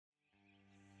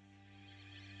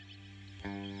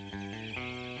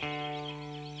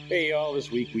Hey y'all, this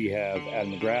week we have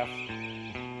Adam McGrath,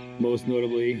 most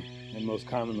notably and most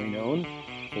commonly known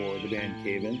for the band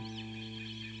Cave-In.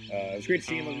 It was great to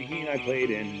see him. He and I played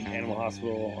in Animal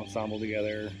Hospital Ensemble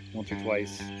together once or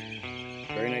twice.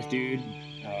 Very nice dude.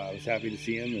 I was happy to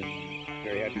see him and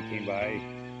very happy he came by.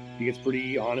 He gets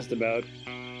pretty honest about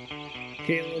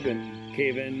Caleb and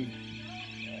Cave-In,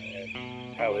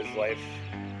 how his life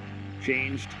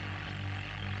changed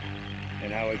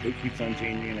and how it keeps on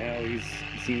changing and how he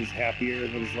seems happier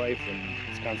with his life and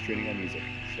he's concentrating on music.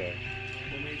 So,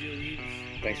 What made you leave?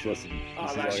 thanks for listening.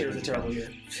 Last year was a terrible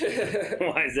year.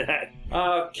 Why is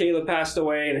that? Caleb passed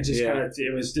away, and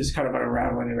it was just kind of an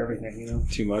unraveling of everything, you know.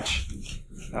 Too much.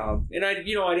 And I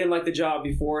didn't like the job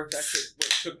before that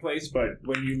took place, but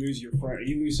when you lose your friend,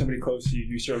 you lose somebody close to you,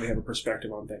 you certainly have a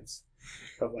perspective on things.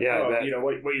 Of like,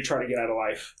 what you're trying to get out of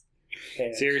life.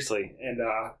 And, Seriously. And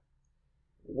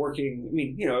working, I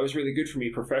mean, it was really good for me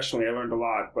professionally. I learned a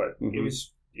lot, but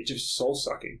it's just soul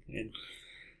sucking. And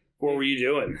what were you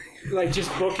doing? Like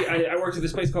just book it. I worked at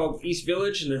this place called East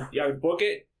Village, and I would book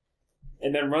it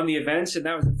and then run the events. And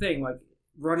that was the thing, like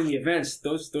running the events.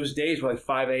 Those days were like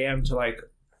 5 a.m. to like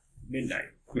midnight,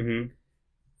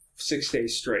 6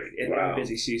 days straight in a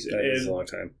busy season. That is a long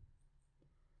time.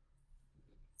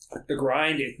 The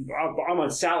grind. I'm on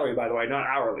salary, by the way, not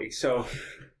hourly. So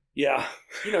yeah,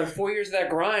 4 years of that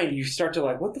grind, you start to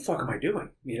like, what the fuck am I doing?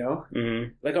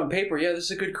 Like on paper, yeah, this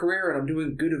is a good career, and I'm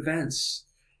doing good events.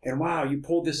 And wow, you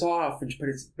pulled this off, but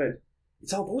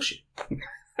it's all bullshit.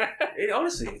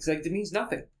 Honestly, it's like it means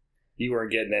nothing. You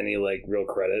weren't getting any like real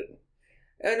credit.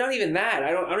 Not even that.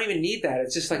 I don't even need that.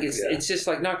 It's just like it's just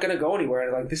like not gonna go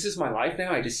anywhere. Like this is my life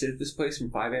now. I just sit at this place from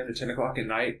 5 a.m. to 10 o'clock at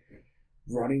night,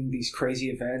 running these crazy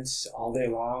events all day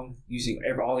long, using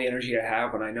all the energy I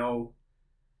have. When I know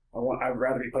I'd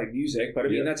rather be playing music, but I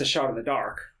mean that's a shot in the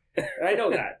dark. And I know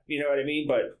that. You know what I mean?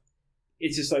 But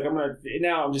it's just like I'm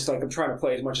trying to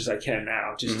play as much as I can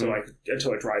now, just to like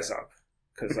until it dries up,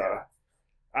 because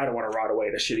I don't want to rot away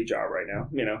at a shitty job right now.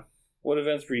 What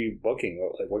events were you booking?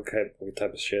 What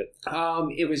type of shit?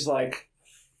 It was like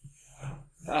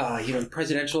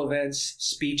presidential events,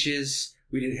 speeches.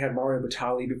 We had Mario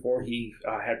Batali before he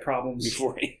had problems.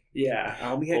 We had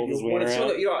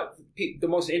the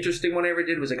most interesting one I ever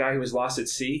did was a guy who was lost at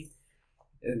sea,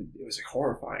 and it was like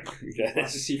horrifying. He was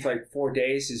lost at sea for like 4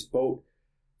 days. His boat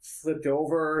flipped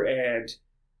over, and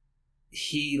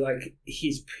he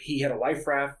had a life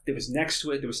raft that was next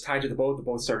to it that was tied to the boat. The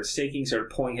boat started sinking, started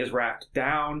pulling his raft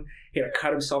down. He had to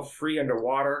cut himself free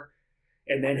underwater,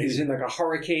 and then he was in like a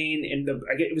hurricane. And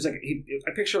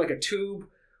I picture like a tube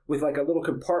with like a little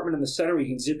compartment in the center where you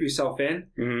can zip yourself in,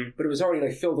 but it was already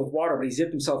like filled with water. But he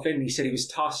zipped himself in, and he said he was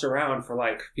tossed around for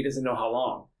like he doesn't know how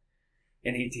long.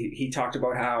 And he talked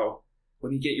about how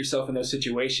when you get yourself in those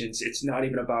situations, it's not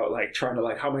even about like trying to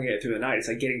like how am I going to get through the night. It's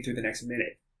like getting through the next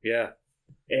minute. Yeah.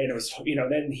 And it was,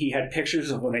 then he had pictures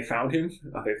of when they found him,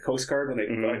 the Coast Guard, when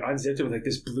they unzipped him with like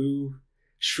this blue,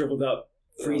 shriveled up,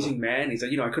 freezing man. He's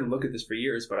like, I couldn't look at this for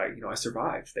years, but I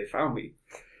survived. They found me.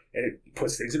 And it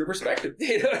puts things into perspective.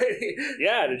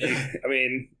 Yeah.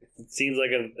 It seems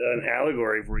like an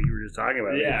allegory for what you were just talking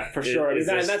about. Yeah, for sure. And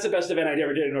that's the best event I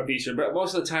ever did in Northeastern. But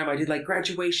most of the time I did like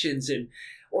graduations and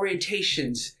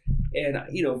orientations. And,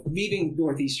 leaving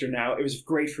Northeastern now, it was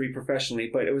great for me professionally,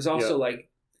 but it was also like,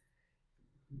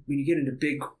 when you get into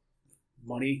big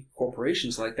money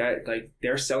corporations like that, like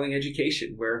they're selling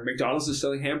education. Where McDonald's is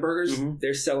selling hamburgers,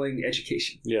 they're selling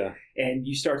education. Yeah. And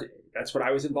that's what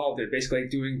I was involved in, basically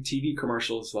doing TV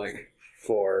commercials like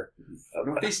for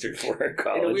Northeastern. For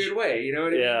college. In a weird way, you know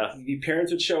what I mean? Yeah. The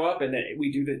parents would show up, and then we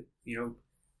do the,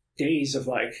 days of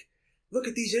like, look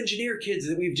at these engineer kids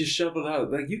that we've just shoveled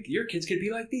out. Like, your kids could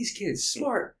be like these kids,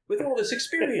 smart, with all this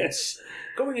experience,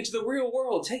 going into the real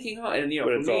world, taking on. And,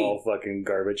 but it's all fucking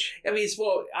garbage. I mean,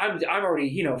 I'm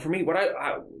already, for me, what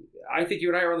I think you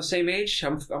and I are on the same age.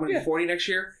 I'm going to be 40 next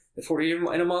year. 40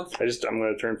 in a month. I'm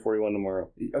going to turn 41 tomorrow.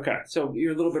 Okay, so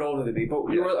you're a little bit older than me,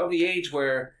 but you're of the age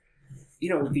where,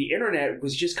 the internet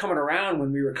was just coming around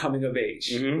when we were coming of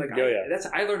age. Like,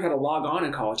 I learned how to log on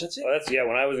in college. That's it.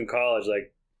 When I was in college,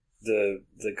 like, the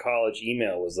college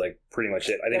email was like pretty much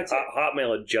it. I think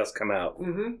Hotmail had just come out.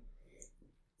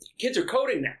 Kids are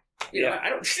coding now. I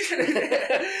don't.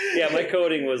 Yeah, my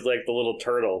coding was like the little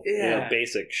turtle. Yeah,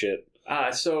 basic shit.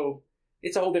 So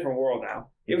it's a whole different world now.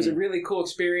 It was a really cool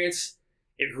experience.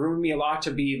 It groomed me a lot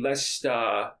to be less.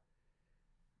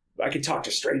 I can talk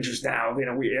to strangers now.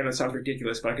 It sounds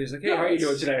ridiculous, but I can just like, hey, how are you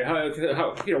doing today?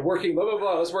 How working? Blah blah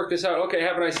blah. Let's work this out. Okay,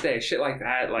 have a nice day. Shit like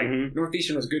that. Like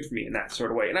Northeastern was good for me in that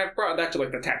sort of way, and I brought that to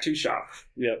like the tattoo shop.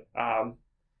 Yep.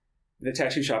 The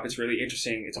tattoo shop is really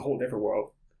interesting. It's a whole different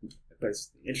world. but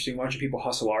it's interesting watching people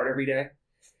hustle art every day.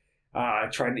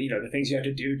 Trying to, the things you have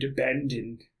to do to bend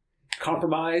and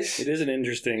compromise. It is an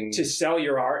interesting... To sell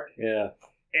your art. Yeah.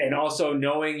 And also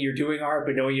knowing you're doing art,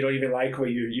 but knowing you don't even like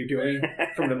what you're doing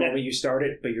from the moment you start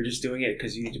it, but you're just doing it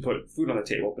because you need to put food on the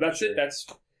table. But that's it. That's...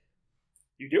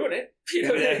 You're doing it.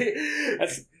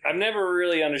 I've never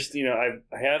really understood. I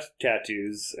have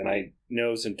tattoos, and I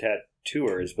know some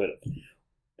tattooers, but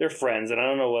they're friends, and I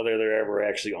don't know whether they're ever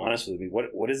actually honest with me.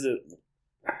 What is it?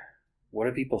 What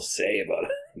do people say about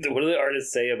it? What do the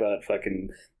artists say about fucking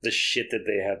the shit that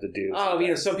they have to do?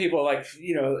 Some people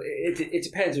it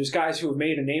depends. There's guys who have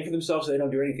made a name for themselves, so they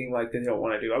don't do anything like they don't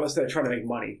want to do, unless they're trying to make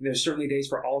money. There's certainly days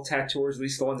for all tattooers, at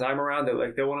least the ones I'm around,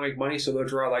 that they want to make money, so they'll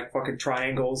draw like fucking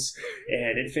triangles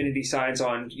and infinity signs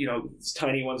on,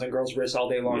 tiny ones on girls' wrists all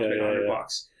day long to make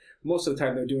 $100. Most of the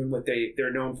time, they're doing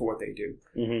they're known for what they do.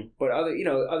 Mm-hmm. But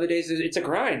other days, it's a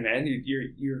grind, man.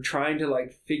 You're trying to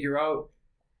like figure out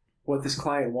what this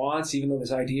client wants, even though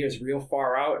this idea is real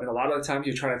far out. And a lot of the times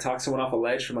you're trying to talk someone off a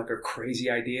ledge from like a crazy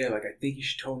idea. Like, I think you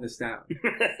should tone this down.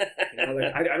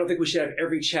 I don't think we should have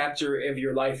every chapter of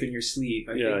your life in your sleeve.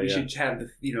 I think we should have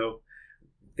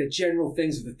the general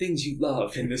things of the things you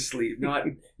love in the sleeve, not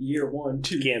year 1,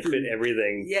 2, can't 3. Fit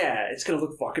everything. Yeah, it's going to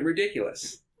look fucking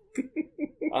ridiculous.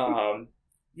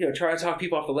 Trying to talk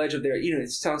people off the ledge of their, it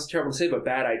sounds terrible to say, but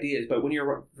bad ideas. But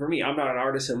for me, I'm not an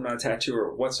artist and I'm not a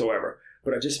tattooer whatsoever.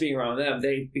 But just being around them,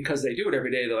 because they do it every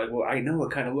day, they're like, well, I know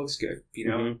it kind of looks good,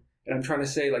 Mm-hmm. And I'm trying to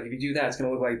say, like, if you do that, it's going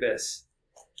to look like this.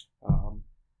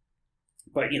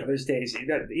 But, there's days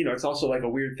that, it's also like a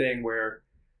weird thing where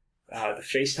the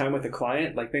FaceTime with the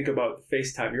client, like, think about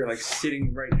FaceTime. You're like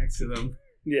sitting right next to them.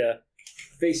 Yeah.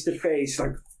 Face to face,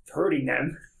 like hurting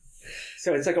them.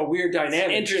 So it's like a weird dynamic.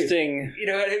 It's interesting. You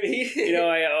know what I mean?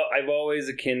 I've always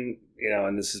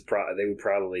and this is they would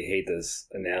probably hate this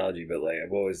analogy, but like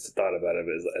I've always thought about it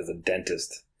as a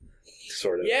dentist,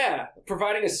 sort of. Yeah,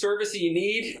 providing a service that you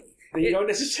need that you don't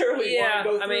necessarily want to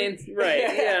go through. I mean, right?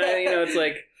 Yeah, it's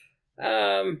like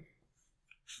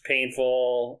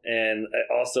painful, and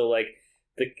also like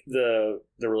the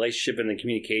relationship and the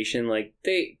communication. Like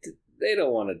they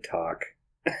don't want to talk.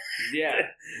 Yeah.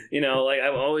 Like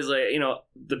I'm always like,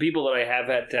 the people that I have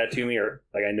had tattoo me are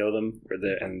like I know them,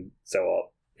 and so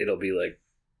it'll be like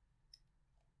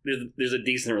there's a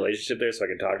decent relationship there, so I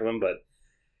can talk to them. But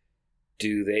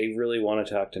do they really want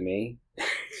to talk to me?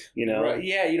 Right.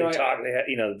 Yeah. Do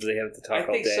they have to talk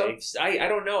all day? I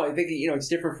don't know. I think it's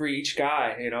different for each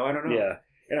guy. I don't know. Yeah.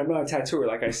 And I'm not a tattooer,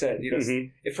 like I said.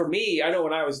 For me, I know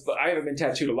I haven't been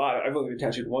tattooed a lot. I've only been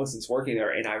tattooed once since working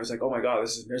there, and I was like, oh my God,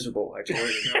 this is miserable. I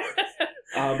totally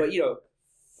remember. But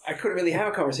I couldn't really have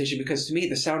a conversation because to me,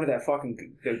 the sound of that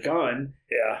fucking the gun,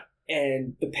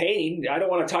 and the pain, I don't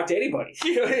want to talk to anybody.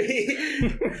 You know what I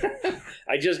mean?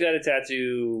 I just got a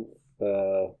tattoo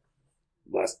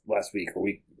last week or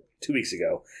 2 weeks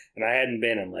ago, and I hadn't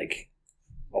been in like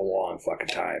a long fucking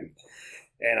time,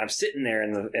 and I'm sitting there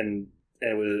and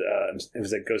it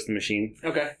was at Ghost in the Machine.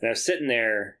 Okay. And I was sitting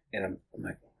there, and I'm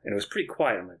like, and it was pretty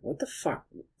quiet. I'm like, what the fuck?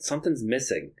 Something's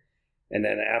missing. And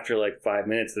then after like 5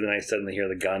 minutes, then I suddenly hear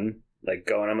the gun like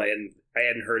going. I'm like, and I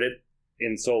hadn't heard it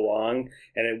in so long,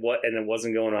 and it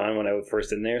wasn't going on when I was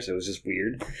first in there, so it was just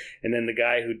weird. And then the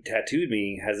guy who tattooed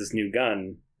me has this new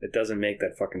gun that doesn't make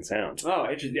that fucking sound. Oh,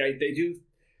 interesting. They do.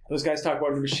 Those guys talk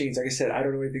about the machines. Like I said, I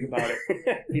don't know anything about it.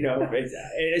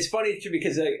 It's funny too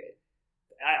because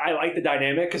I like the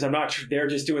dynamic because I'm not. They're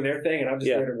just doing their thing, and I'm just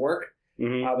there to work.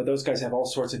 Mm-hmm. But those guys have all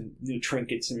sorts of new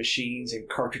trinkets and machines and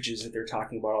cartridges that they're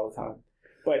talking about all the time.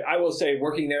 But I will say,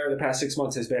 working there the past 6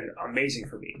 months has been amazing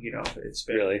for me. It's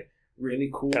been really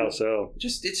cool. How so?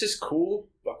 It's just cool,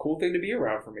 a cool thing to be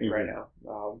around for me right now.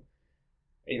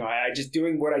 I just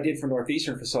doing what I did for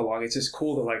Northeastern for so long. It's just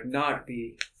cool to like not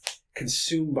be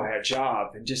consumed by a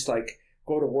job and just like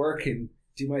go to work and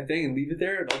do my thing and leave it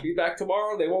there, and I'll be back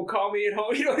tomorrow. They won't call me at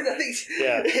home.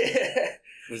 Yeah.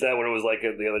 Was that what it was like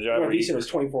at the other job? Northeastern was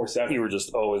 24/7. You were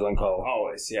just always on call.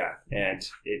 Always, yeah. And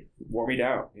it wore me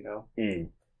down.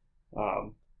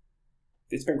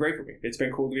 It's been great for me. It's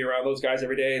been cool to be around those guys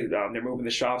every day. They're moving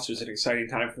the shops. It's an exciting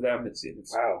time for them. It's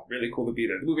really cool to be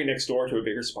there. They're moving next door to a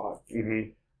bigger spot.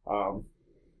 Mm-hmm.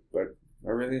 But I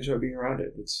really enjoy being around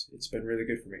it. It's been really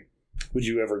good for me. Would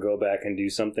you ever go back and do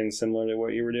something similar to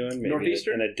what you were doing? Maybe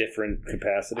Northeastern? In a different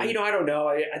capacity? I don't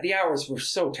know. The hours were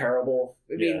so terrible.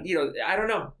 I mean, I don't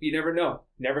know. You never know.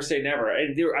 Never say never.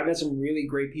 And I met some really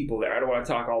great people there. I don't want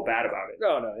to talk all bad about it.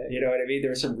 No. You know what I mean?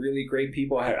 There were some really great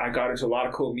people. I got into a lot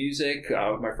of cool music.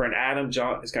 My friend Adam,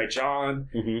 John, this guy John,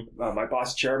 my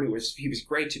boss Jeremy, he was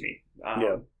great to me.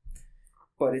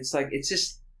 But it's like, it's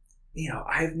just,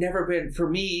 I've never been, for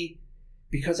me,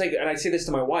 and I say this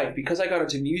to my wife, because I got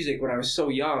into music when I was so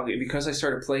young, and because I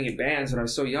started playing in bands when I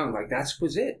was so young, like that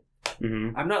was it.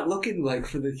 Mm-hmm. I'm not looking like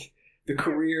for the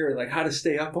career, like how to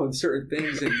stay up on certain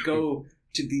things and go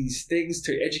to these things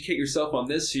to educate yourself on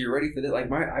this so you're ready for that. Like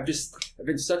I've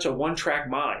been such a one-track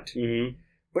mind. Mm-hmm.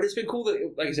 But it's been cool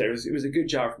that, like I said, it was a good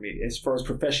job for me as far as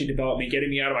professionally development, getting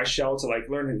me out of my shell to like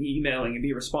learning emailing and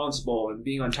be responsible and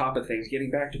being on top of things,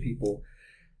 getting back to people,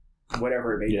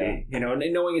 whatever it may be, you know,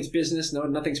 and knowing it's business,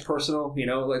 knowing nothing's personal, you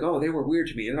know, like, oh, they were weird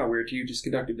to me. They're not weird to you. Just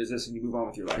conduct a business and you move on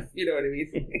with your life. You know what I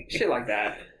mean? Shit like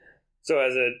that. So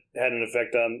has it had an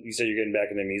effect on, you said you're getting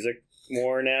back into music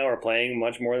more now or playing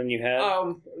much more than you had?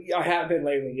 I have been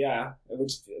lately, yeah.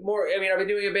 Which more, I mean, I've been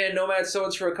doing a band, Nomad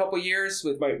Sods, for a couple years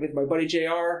with my buddy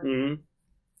JR.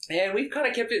 Mm-hmm. And we've kind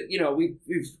of kept it, you know, we've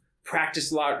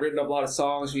practiced a lot, written up a lot of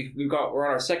songs. We're on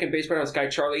our second bass player, this guy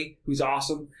Charlie, who's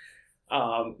awesome.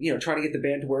 You know, trying to get the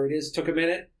band to where it is took a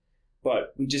minute,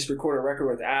 but we just recorded a record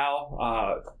with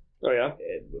Al. Oh yeah,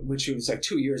 which was like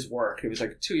 2 years work. It was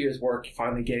like 2 years work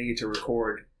finally getting it to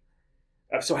record.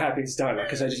 I'm so happy it's done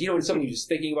because I just, you know, when something you're just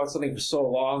thinking about something for so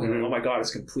long and oh my god,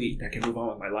 it's complete. I can move on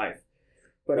with my life.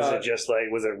 But was it just like,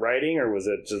 was it writing or was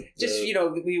it just you know,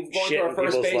 we going through our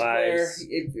first bass player,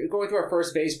 going through our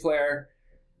first bass player,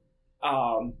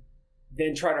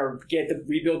 then trying to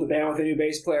rebuild the band with a new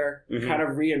bass player, kind of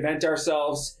reinvent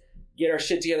ourselves, get our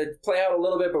shit together, play out a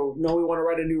little bit, but know we want to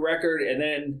write a new record, and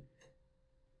then,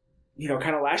 you know,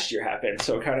 kind of last year happened,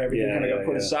 so kind of everything kind of got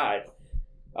put aside.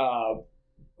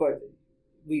 But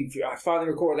we finally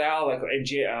recorded Al like in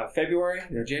February,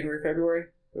 you know, January, February.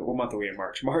 What month are we in?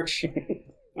 March. And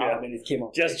it came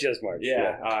out just March.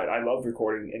 Yeah, I love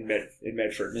recording in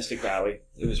Medford, Mystic Valley.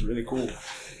 It was really cool.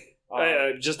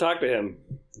 I just talked to him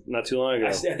not too long ago.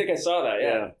 I think I saw that.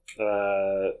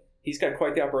 Yeah. He's got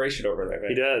quite the operation over there, man.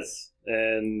 He does,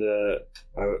 and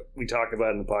we talked about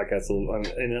it in the podcast a little,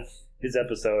 in his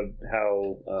episode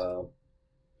how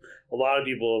a lot of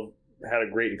people have had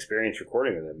a great experience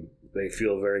recording with him. They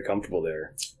feel very comfortable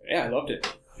there. Yeah, I loved it.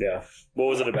 Yeah. What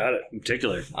was it about it in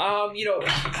particular? You know,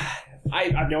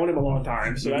 I've known him a long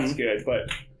time, so that's good.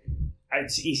 But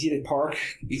it's easy to park.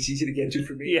 It's easy to get to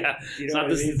for me. Yeah, you know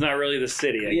it's not really the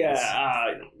city. I guess.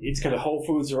 It's kind of Whole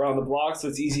Foods around the block, so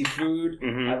it's easy food.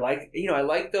 I like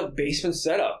the basement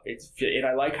setup. And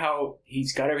I like how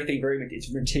he's got everything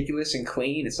it's meticulous and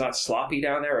clean. It's not sloppy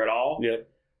down there at all. Yep.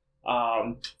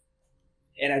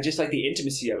 And I just like the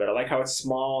intimacy of it. I like how it's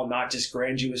small, not just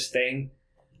grandiose thing.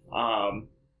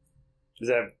 Is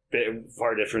that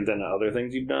far different than the other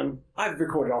things you've done? I've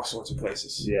recorded all sorts of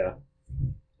places. Yeah.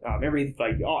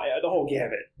 The whole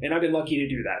gamut. And I've been lucky to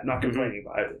do that. Not complaining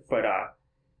about it. But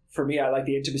for me, I like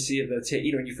the intimacy of the tape.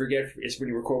 You know, when you forget, it's when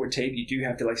you record with tape, you do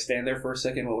have to like stand there for a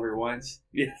second while it rewinds.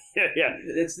 Yeah.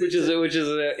 Which is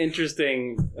an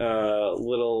interesting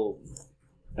little,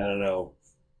 I don't know,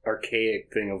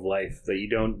 archaic thing of life that you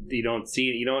don't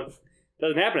see.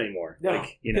 Doesn't happen anymore. No,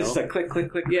 like, you know, it's like click,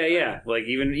 click, click. Yeah. Like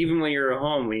even when you're at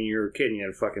home, when you're a kid, and you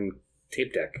had a fucking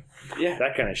tape deck. Yeah,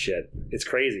 that kind of shit. It's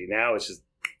crazy. Now it's just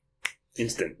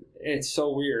instant. It's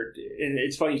so weird, and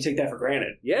it's funny you take that for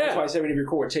granted. Yeah, that's why I said when you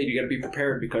record tape, you got to be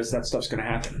prepared because that stuff's going to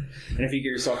happen. And if you get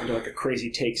yourself into like a crazy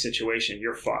take situation,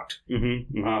 you're fucked.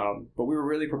 But we were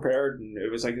really prepared, and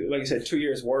it was like I said, 2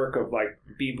 years work of like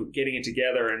getting it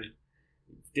together and.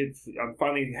 I'm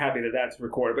finally happy that that's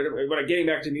recorded. But when I'm getting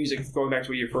back to music, going back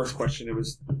to your first question, it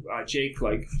was Jake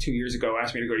like 2 years ago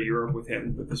asked me to go to Europe with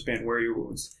him with this band Where You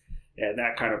Was, and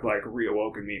that kind of like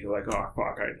reawoken me to like, oh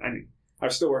fuck, I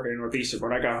was still working in Northeastern.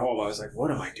 When I got home, I was like,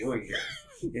 what am I doing here?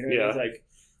 You know, it's like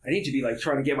I need to be like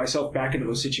trying to get myself back into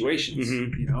those situations.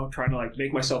 You know, trying to like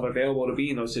make myself available to be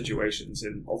in those situations,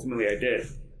 and ultimately I did.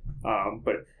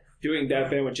 But doing that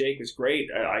band with Jake was great.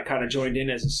 I kind of joined in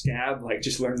as a scab, like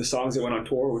just learned the songs that went on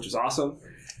tour, which was awesome.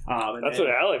 That's what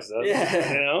Alex does.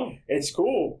 Yeah, you know, it's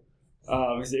cool.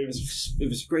 It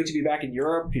was great to be back in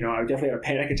Europe. You know, I definitely had a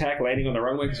panic attack landing on the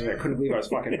runway because I couldn't believe I was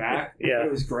fucking back. Yeah, but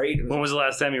it was great. When was the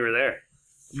last time you were there?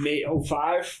 May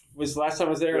 2005 was the last time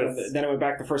I was there, and then I went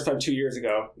back the first time 2 years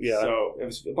ago. Yeah, so it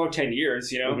was about 10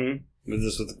 years. You know, was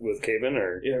this with Caven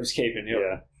or? Yeah, it was Caven. Yep.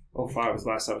 Yeah, 2005 was the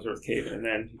last time I was with Caven, and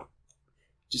then.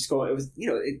 Just going, it was, you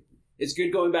know, it's good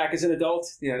going back as an adult.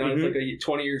 You know, not like a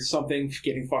 20 or something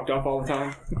getting fucked up all the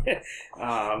time.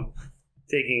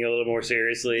 Taking it a little more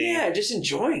seriously. Yeah, just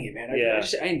enjoying it, man.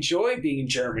 I enjoy being in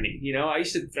Germany. You know, I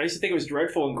used to think it was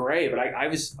dreadful and gray, but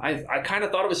I kind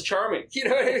of thought it was charming. You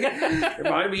know what I mean? It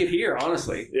reminded me of here,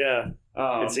 honestly. Yeah,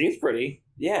 it seems pretty.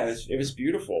 Yeah, it was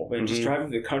beautiful. And just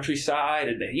driving to the countryside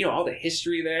and all the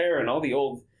history there and all the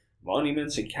old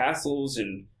monuments and castles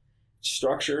and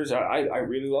structures. I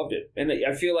really loved it, and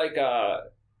I feel like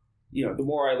the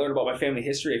more I learn about my family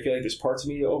history, I feel like there's parts of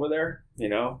me over there.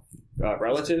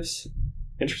 Relatives.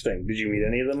 Interesting. Did you meet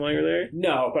any of them while you were there?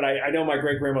 No, but I know my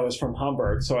great grandmother's from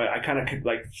Hamburg, so I kind of could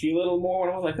like feel a little more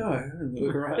when I was like, oh, I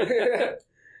look around.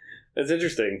 That's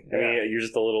interesting. I mean, you're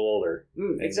just a little older.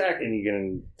 Exactly. And you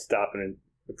can stop and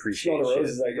appreciate Smell the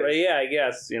roses, I guess. Right, yeah, I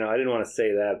guess. I didn't want to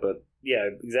say that, but yeah,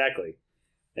 exactly.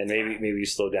 And maybe you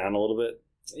slow down a little bit.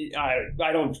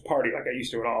 I don't party like I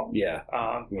used to at all. Yeah.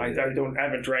 I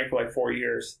haven't drank for like 4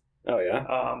 years. Oh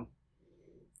yeah.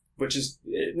 Which is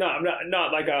not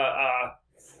like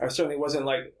I certainly wasn't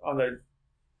like on the.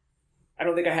 I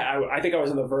don't think I think I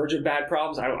was on the verge of bad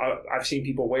problems. I've seen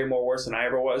people way more worse than I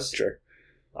ever was. Sure.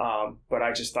 But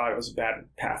I just thought it was a bad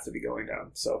path to be going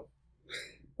down. So.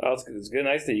 Well, it's good,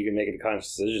 nice that you can make a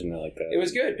conscious decision like that. It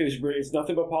was good. It's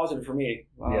nothing but positive for me.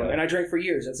 And I drank for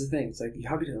years. That's the thing. It's like,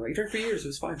 how could you? You drank for years. It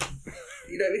was fine.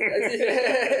 You know what I mean?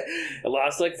 I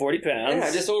lost like 40 pounds.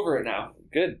 Yeah, just over it now.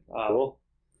 Good. Cool.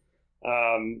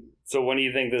 So when do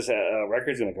you think this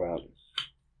record's going to come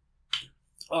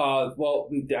out? Well,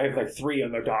 I have like 3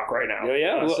 on the dock right now.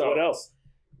 Yeah. What else?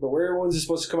 The Weird Ones is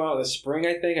supposed to come out in the spring,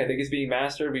 I think. I think it's being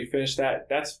mastered. We finished that.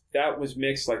 That was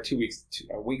mixed like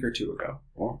a week or 2 ago.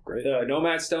 Oh, great. The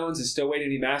Nomad Stones is still waiting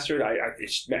to be mastered.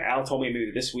 Al told me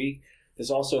maybe this week. There's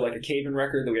also like a Caven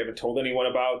record that we haven't told anyone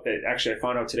about that actually I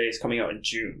found out today is coming out in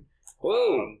June.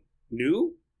 Whoa.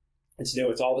 New? It's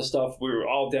new. It's all the stuff.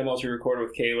 All demos we recorded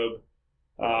with Caleb.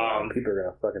 People are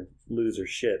going to fucking lose their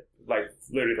shit. Like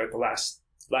literally like the last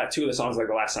 2 of the songs like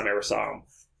the last time I ever saw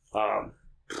them.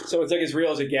 So it's like as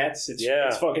real as it gets. It's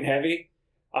fucking heavy.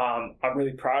 I'm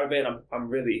really proud of it.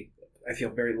 I feel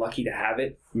very lucky to have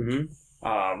it. Mm-hmm.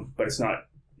 But it's not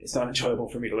enjoyable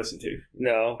for me to listen to.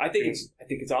 No. I think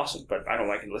it's awesome, but I don't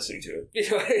like listening to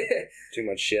it. Too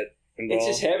much shit involved.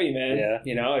 It's just heavy, man.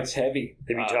 Yeah. It's heavy.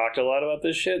 Have you talked a lot about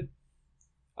this shit?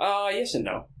 Yes and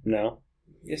no. No?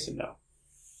 Yes and no.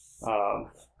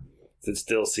 Does it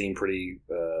still seem pretty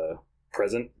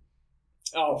present?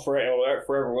 Oh,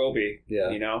 forever will be. Yeah.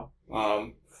 I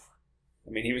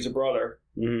mean, he was a brother.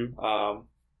 Mm-hmm.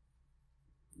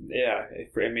 Yeah.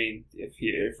 If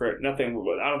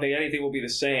nothing, I don't think anything will be the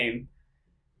same,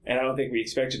 and I don't think we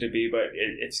expect it to be. But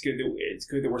it's good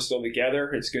that we're still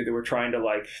together. It's good that we're trying to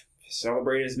like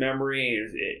celebrate his memory.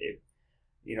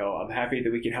 I'm happy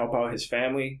that we can help out his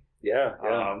family. Yeah.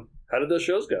 How did those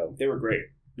shows go? They were great.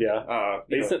 Yeah.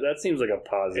 That seems like a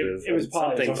positive. It was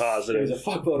something positive. It was a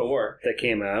fuckload of work that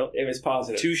came out. It was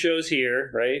positive. 2 shows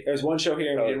here, right? There was 1 show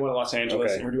here, and we did one in Los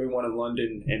Angeles, okay. and we're doing one in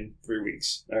London in 3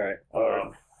 weeks. All right.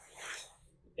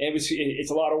 It's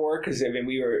a lot of work because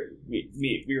we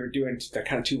were doing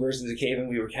kind of 2 versions of Caven.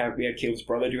 We had Caleb's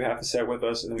brother do half a set with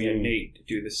us, and then we had Nate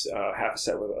do this half a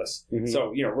set with us. Mm-hmm.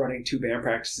 So running 2 band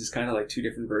practices, kind of like 2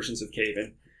 different versions of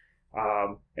Caven.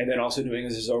 And then also doing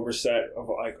this over set of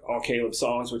like all Caleb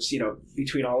songs, which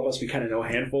between all of us we kind of know a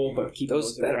handful, but keep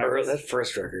that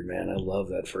first record, man. I love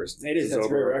that first. It is. That's a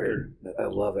great record. I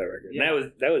love that record. Yeah.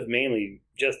 And that was mainly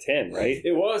just him, right?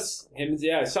 It was him.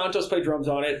 Yeah, Santos played drums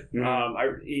on it.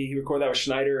 Mm-hmm. He recorded that with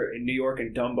Schneider in New York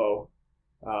and Dumbo.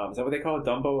 Is that what they call it,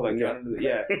 Dumbo? Like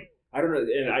yeah. I don't know.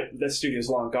 And that studio's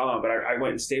long gone, but I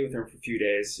went and stayed with him for a few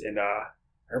days, and I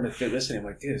remember listening. I'm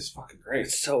like, dude, this is fucking great.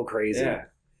 It's so crazy. Yeah.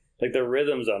 Like the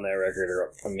rhythms on that record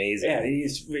are amazing. Yeah,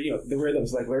 he's the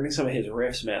rhythms, like learning some of his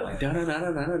riffs, man. Like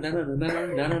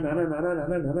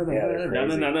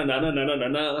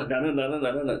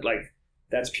like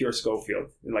that's pure Schofield,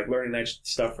 and like learning that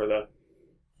stuff for the.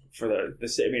 I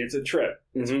mean, it's a trip.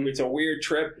 It's a weird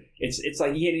trip. It's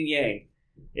like yin and yang.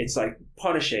 It's like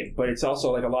punishing, but it's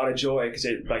also like a lot of joy because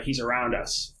like he's around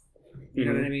us. You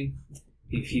know what I mean?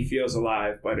 He feels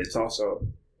alive, but it's also.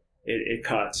 It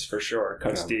cuts for sure. It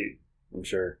cuts deep. I'm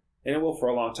sure, and it will for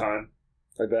a long time.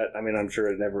 I bet. I mean, I'm sure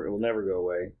it will never go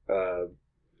away.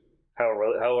 How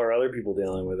are other people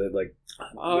dealing with it? Like,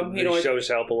 shows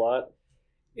help a lot.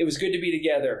 It was good to be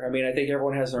together. I mean, I think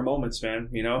everyone has their moments, man.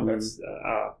 That's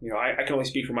I can only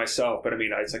speak for myself, but I mean,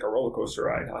 it's like a roller coaster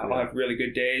ride. I'll have really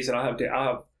good days, and I'll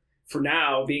have for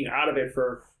now being out of it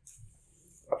for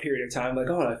a period of time.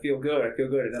 Like, oh, I feel good,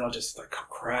 and then I'll just like come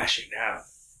crashing down.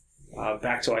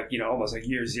 Back to like almost like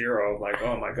year 0. Like,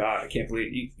 oh my god, I can't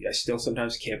believe I still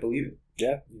sometimes can't believe it.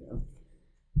 Yeah,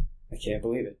 I can't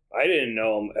believe it. I didn't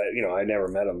know him. I never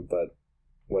met him, but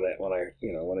when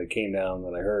it came down,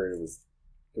 when I heard it was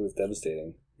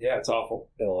devastating. Yeah, it's awful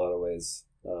in a lot of ways.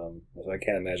 So I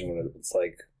can't imagine what it's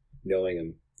like knowing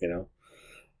him.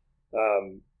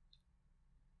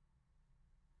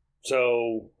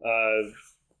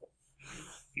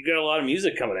 You got a lot of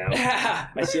music coming out.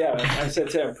 I said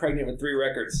today I'm pregnant with 3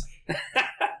 records.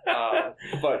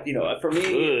 But for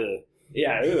me,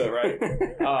 right.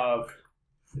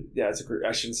 Yeah, it's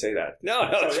I shouldn't say that. No,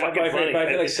 it's fucking funny. But I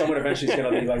feel like someone eventually is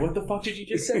going to be like, "What the fuck did you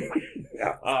just say?"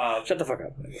 Shut the fuck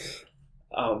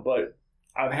up. But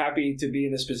I'm happy to be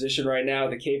in this position right now.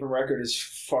 The Caven record is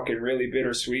fucking really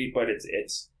bittersweet, but it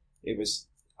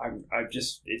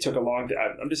took a long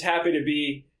time. I'm just happy to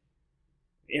be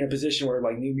in a position where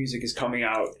like new music is coming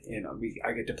out and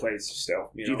I get to play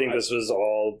still. Do you think this was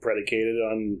all predicated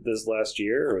on this last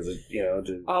year, or was it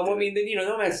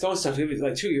Nomad Stone stuff? It was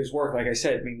like 2 years work. Like I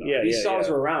said, I mean, these songs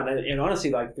were around, and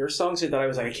honestly, like there's songs that I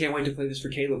was like, I can't wait to play this for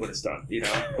Caleb when it's done.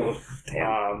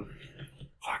 Damn.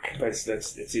 Fuck, but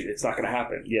it's not going to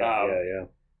happen. Yeah.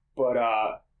 But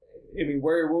I mean,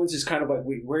 Where Your Wounds is kind of like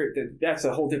that's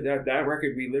a whole different that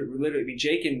record. We literally,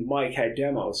 Jake and Mike had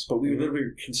demos, but we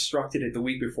literally constructed it the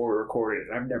week before we recorded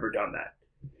it. I've never done that.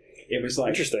 It was like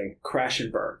interesting, crash and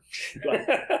burn. Like,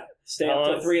 stay up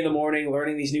till 3 a.m,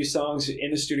 learning these new songs in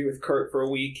the studio with Kurt for a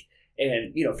week.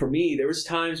 And for me, there was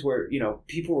times where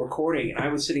people were recording, and I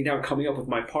was sitting down coming up with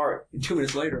my part, and 2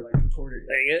 minutes later, like recorded.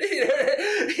 Dang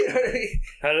it! You know what I mean?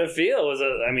 How did it feel?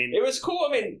 It was cool.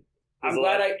 I mean, I'm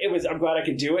glad I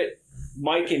could do it.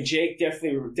 Mike and Jake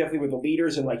definitely were the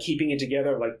leaders in like keeping it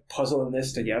together, like puzzling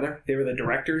this together. They were the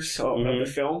directors of the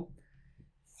film.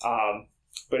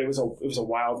 But it was a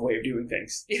wild way of doing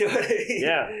things. You know what I mean?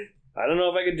 Yeah, I don't know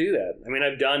if I could do that. I mean,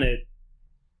 I've done it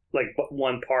like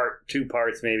 1 part, 2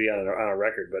 parts maybe on a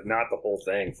record, but not the whole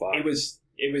thing. Fuck. It was.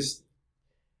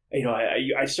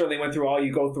 I certainly went through all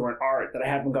you go through in art that I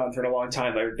haven't gone through in a long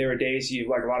time. There are days you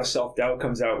like a lot of self-doubt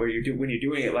comes out when you're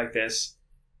doing it like this.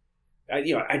 I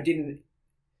didn't.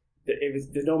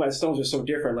 The Nomad Stones were so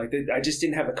different. Like I just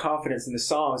didn't have the confidence in the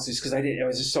songs, just because I didn't. I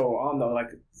was just so on the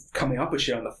like coming up with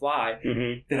shit on the fly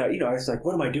that I was like,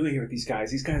 what am I doing here with these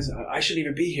guys? These guys, I shouldn't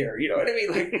even be here. You know what I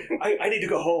mean? Like I need to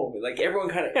go home. Like we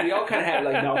all kind of had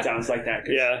like meltdowns like that.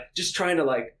 Yeah. Just trying to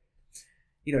like,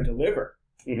 deliver.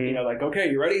 Like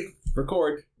okay, you ready?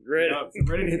 Record. Ready. I'm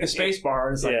ready to hit the space bar.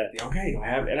 And it's like, okay, I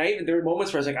have. And there were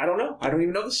moments where I was like, I don't know. I don't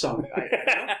even know the song.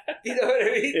 You know what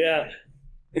I mean? Yeah.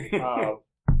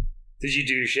 Did you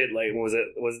do shit like was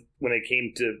when it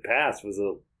came to pass? Was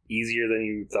it easier than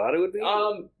you thought it would be?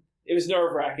 It was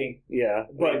nerve wracking. Yeah,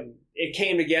 but it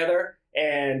came together,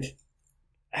 and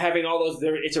having all those.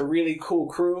 It's a really cool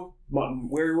crew.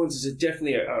 Where Your Wounds is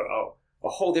definitely a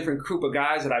whole different group of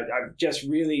guys that I've just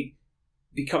really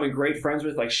becoming great friends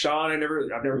with. Like Sean, I've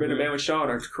never been in a band with Sean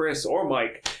or Chris or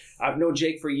Mike. I've known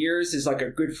Jake for years. He's like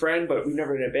a good friend, but we've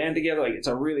never been in a band together. Like it's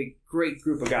a really great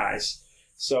group of guys.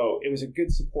 So it was a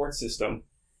good support system,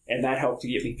 and that helped to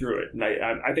get me through it. And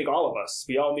I think all of us,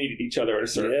 we all needed each other at a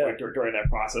certain point during that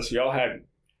process. We all had,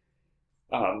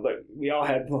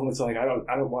 moments like I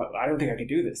don't think I can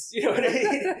do this. You know what I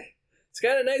mean? It's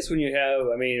kind of nice when you have.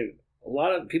 I mean, a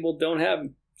lot of people don't have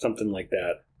something like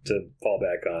that to fall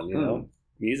back on.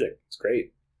 Music. It's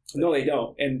great. No, they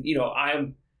don't. And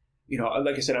I'm,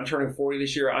 like I said, I'm turning 40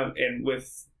 this year.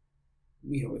 With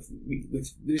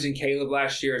losing Caleb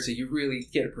last year, so you really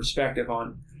get a perspective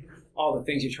on all the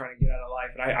things you're trying to get out of life.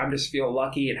 And I just feel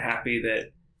lucky and happy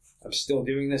that I'm still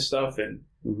doing this stuff and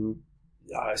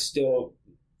still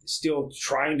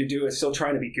trying to do it, still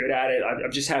trying to be good at it.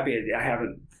 I'm just happy I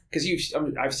haven't, because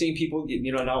I've seen people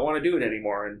not want to do it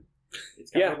anymore, and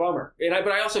it's kind of a bummer.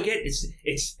 But I also get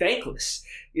it's thankless.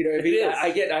 You know what I mean?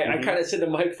 I kind of said to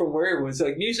Mike from Where Your Wounds,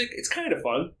 like music, it's kind of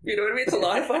fun. You know what I mean? It's a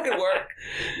lot of fucking work,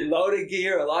 a lot of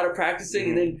gear, a lot of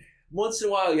practicing, and then once in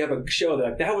a while you have a show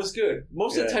that was good.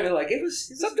 Most of the time you're like, it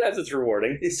was. Sometimes it's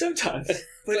rewarding. Sometimes,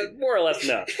 but more or less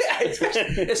no.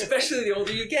 Especially the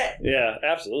older you get. Yeah,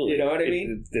 absolutely. You know what I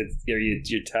mean?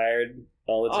 You're tired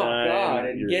all the time. Oh God,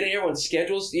 and getting everyone's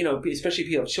schedules. Especially if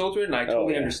you have children. I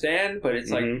totally understand, but it's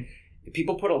like.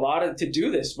 People put a lot to do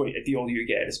this at the older you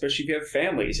get, especially if you have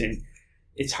families, and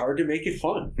it's hard to make it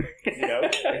fun.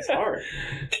 It's hard.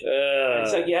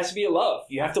 It's like it has to be a love.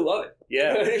 You have to love it. Yeah,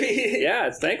 you know what I mean? Yeah,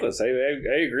 it's thankless. I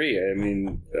agree. I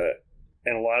mean,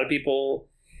 and a lot of people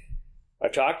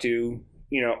I've talked to,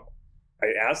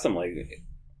 I asked them like,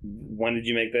 when did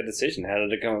you make that decision? How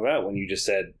did it come about? When you just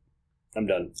said, "I'm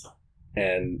done,"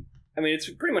 and I mean, it's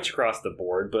pretty much across the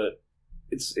board, but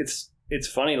it's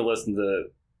funny to listen to.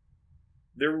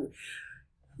 They're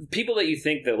people that you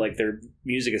think that like their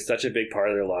music is such a big part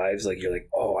of their lives. Like you're like,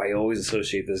 oh, I always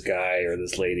associate this guy or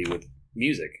this lady with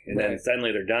music, and then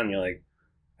suddenly they're done. You're like,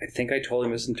 I think I totally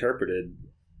misinterpreted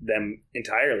them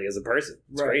entirely as a person.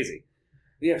 It's crazy.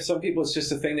 Yeah, for some people it's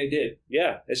just a thing they did.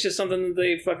 Yeah, it's just something that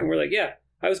they fucking were like, yeah,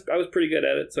 I was pretty good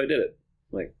at it, so I did it.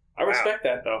 Like, I respect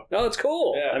that, though. No, it's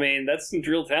cool. Yeah. I mean, that's some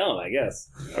real talent, I guess.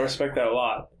 I respect that a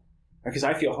lot. Because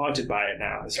I feel haunted by it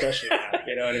now, especially now.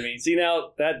 You know what I mean? See,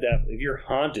 now, that definitely, if you're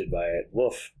haunted by it,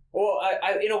 woof. Well,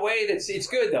 I in a way it's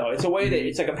good, though. It's a way that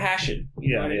it's like a passion.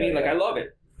 You know what I mean? Like, I love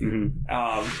it.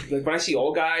 Mm-hmm. Like when I see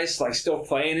old guys like still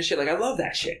playing and shit, like I love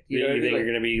that shit. You think you're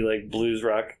gonna be like blues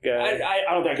rock guy?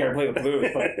 I don't think I can play the blues,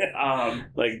 but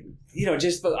like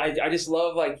I just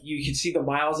love like you can see the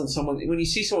miles in someone when you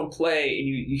see someone play and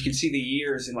you can see the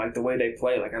years in like the way they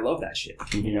play. Like I love that shit,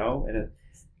 you know. And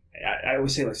I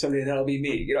always say like someday that'll be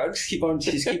me, you know. I just keep on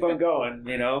going,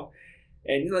 you know.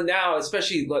 And now,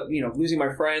 especially losing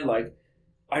my friend, like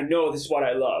I know this is what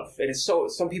I love, and it's so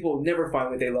some people never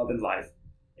find what they love in life.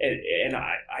 And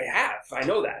I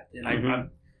know that, and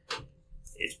I'm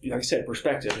it's like I said,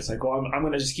 perspective. It's like, well, I'm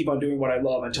going to just keep on doing what I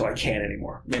love until I can't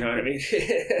anymore. You know what I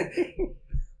mean?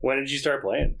 When did you start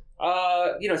playing?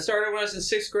 It started when I was in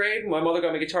 6th grade. My mother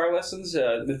got me guitar lessons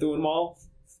at the Methuen Mall,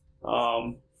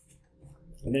 and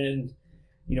then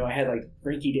I had like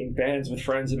rinky-dink bands with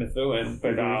friends in Methuen.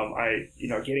 But I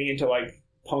getting into like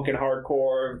punk and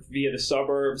hardcore via the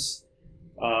suburbs,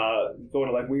 going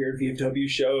to like weird VFW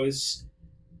shows.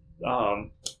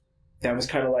 That was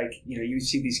kind of like, you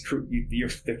see these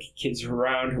the kids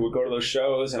around who would go to those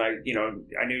shows, and I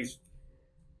knew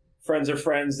friends of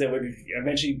friends that would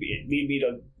eventually lead me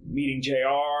to meeting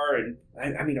JR, and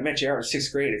I met JR in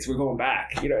 6th grade. We're going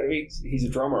back, you know what I mean? He's a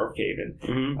drummer of Caven.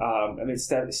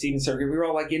 Mm-hmm. Steven Sergey, we were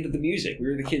all like into the music. We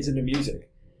were the kids into music.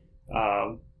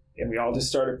 And we all just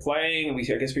started playing, and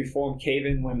I guess we formed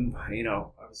Caven when, I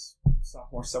was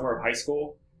sophomore summer of high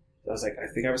school. I was like, I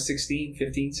think I was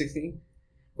 15, 16.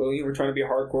 Well, we were trying to be a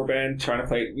hardcore band, trying to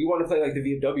play. We wanted to play like the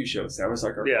VFW shows. That was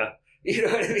like our, you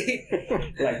know what I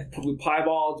mean? Like with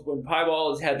Piebald, when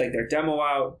Piebald had like their demo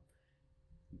out,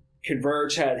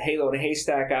 Converge had Halo and a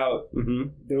Haystack out. Mm-hmm.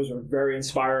 Those were very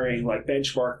inspiring, like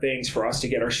benchmark things for us to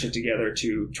get our shit together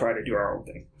to try to do our own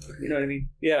thing. You know what I mean?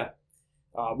 Yeah.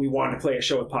 We wanted to play a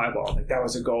show with Piebald. Like that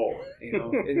was a goal,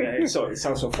 it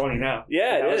sounds so funny now.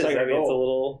 Yeah, it is. Like it's a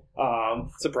little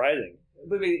surprising.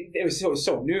 I mean, it was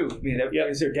so new. I mean, it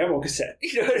was their demo cassette.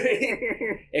 You know what I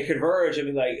mean? And Converge, I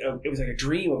mean, like it was like a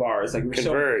dream of ours. Like we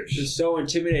were so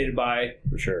intimidated by.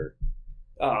 For sure.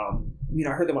 I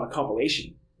heard them on a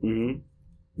compilation. Mm-hmm.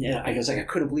 Yeah, I was like, I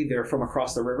couldn't believe they were from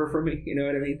across the river from me. You know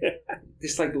what I mean?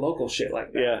 Just like local shit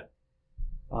like that.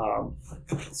 Yeah.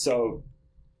 So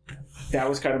that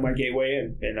was kind of my gateway,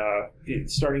 and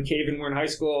starting Caven, we're in high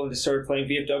school, and just started playing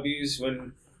VFWs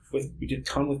we did a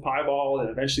ton with Piebald, and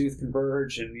eventually with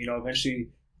Converge, and eventually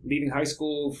leaving high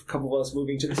school, a couple of us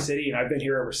moving to the city, and I've been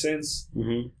here ever since.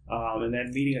 Mm-hmm. And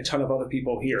then meeting a ton of other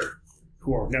people here,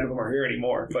 none of them are here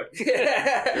anymore, but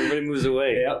everybody moves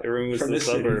away. Yep. Everyone moves to the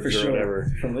suburbs or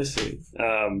whatever from this city.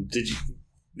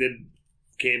 Did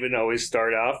Caven always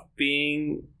start off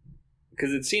being?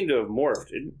 Because it seemed to have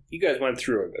morphed. You guys went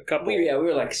through a couple. We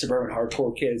were like suburban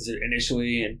hardcore kids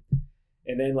initially,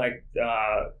 and then like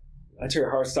Until Your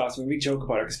Heart Stops. When we joke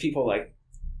about it, because people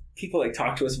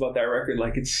talk to us about that record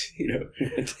like it's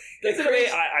That's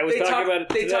crazy. I was talking about it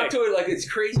today. They talk to it like it's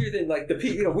crazier than like the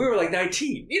people. We were like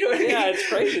 19. You know what I mean? Yeah, it's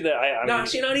crazy that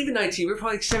actually not even 19. We were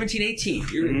probably like 17, 18.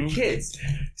 You're kids.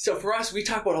 So for us, we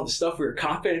talk about all the stuff we were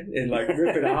copping and like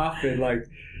ripping off and like.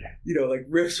 Like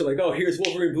riffs are like, oh, here's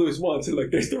Wolverine Blues once, and like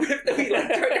there's the riff that we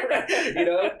like turn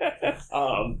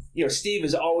around. Steve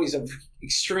is always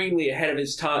extremely ahead of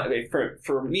his time.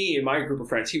 For me and my group of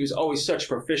friends, he was always such a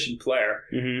proficient player,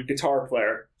 guitar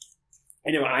player.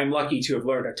 And I'm lucky to have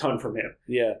learned a ton from him.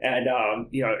 Yeah. And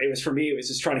it was for me, it was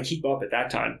just trying to keep up at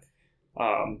that time,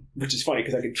 which is funny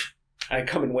because I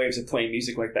come in waves of playing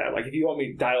music like that. Like if you want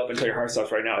me to dial up Until Your Heart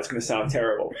Stops right now, it's going to sound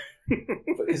terrible.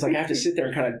 Because like I have to sit there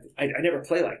and kind of I never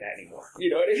play like that anymore.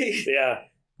 You know what I mean? Yeah,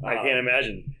 I can't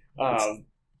imagine.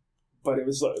 But it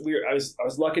was I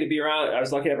was lucky to be around. I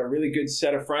was lucky to have a really good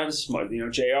set of friends.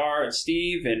 JR and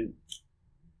Steve and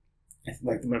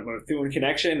like the Methuen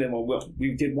connection. And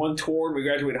we did one tour when we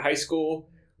graduated high school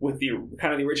with the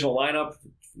kind of the original lineup,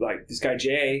 like this guy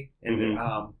Jay and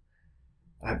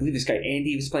I believe this guy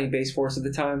Andy was playing bass for us at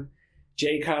the time.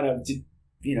 Jay kind of did,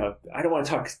 I don't want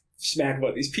to talk smack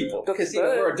about these people because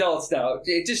we're adults now.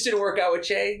 It just didn't work out with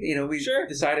Jay. We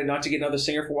decided not to get another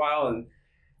singer for a while, and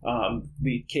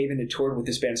we came in and toured with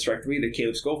this band Strike 3 that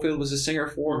Caleb Schofield was a singer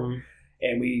for,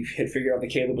 and we had figured out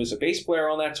that Caleb was a bass player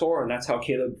on that tour, and that's how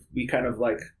we kind of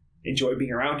like enjoyed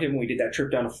being around him. We did that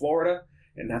trip down to Florida,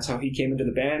 and that's how he came into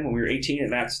the band when we were 18,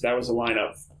 and that was a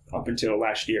lineup up until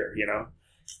last year.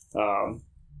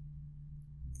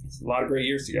 It's a lot of great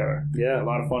years together. Yeah, a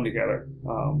lot of fun together.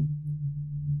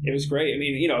 it was great. I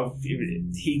mean, you know,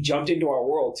 he jumped into our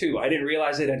world too. I didn't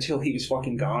realize it until he was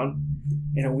fucking gone.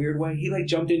 In a weird way, he like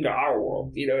jumped into our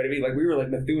world. You know what I mean? Like we were like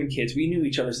Methuen kids. We knew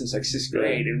each other since like 6th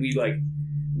grade, and we like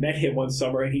met him one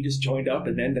summer, and he just joined up.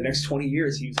 And then the next 20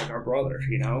 years, he was like our brother.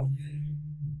 You know,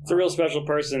 it's a real special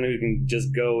person who can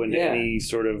just go into any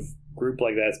sort of group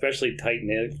like that, especially tight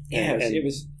knit. Yeah, it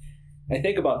was. I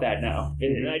think about that now,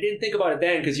 and I didn't think about it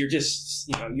then because you're just,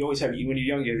 you know, you always have when you're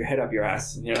young, you have your head up your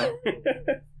ass, you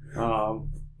know.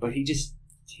 But he just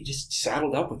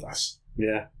saddled up with us.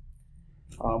 Yeah.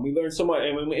 We learned so much,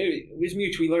 and it was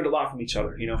mutual. We learned a lot from each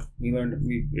other. You know,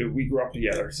 we grew up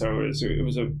together, so it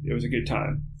was a good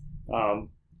time.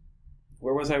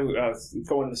 Where was I?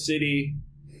 Going to the city.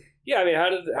 Yeah, I mean,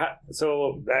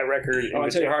 so that record? Oh,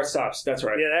 Until Your Heart Stops. That's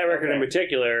right. Yeah, that record in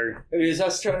particular. It was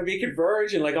us trying to be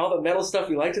Converge and like all the metal stuff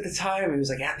we liked at the time. It was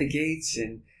like At the Gates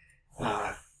and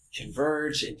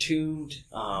Converge, Entombed.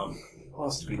 What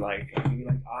else did we like? We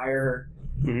liked Ire.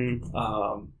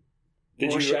 Mm-hmm.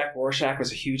 Rorschach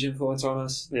was a huge influence on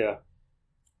us. Yeah.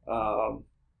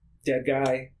 Dead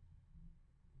Guy.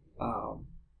 All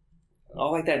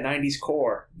like that 90s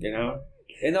core, you know?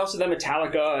 And also the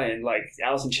Metallica and like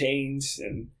Alice in Chains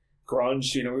and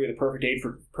grunge. You know, we were the perfect age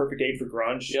for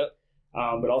grunge. Yep.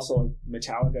 But also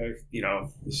Metallica, you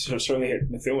know, certainly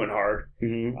hit Methuen hard.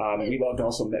 Mm-hmm. We loved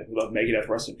Megadeth,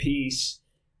 Rest in Peace.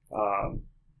 That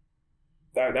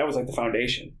was like the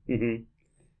foundation. Mm-hmm.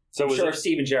 So I'm sure if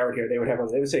Steve and Jared here, they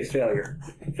would say Failure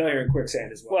and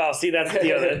Quicksand as well. Well, see, that's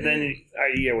then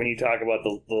when you talk about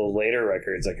the later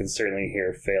records, I can certainly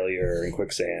hear Failure and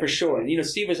Quicksand for sure. You know,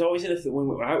 Steve was always into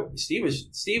Steve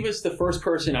was the first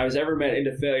person I was ever met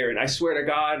into Failure, and I swear to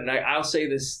God, and I'll say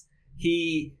this,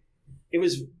 it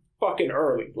was fucking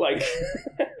early, like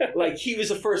like he was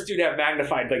the first dude to have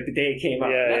Magnified like the day it came out.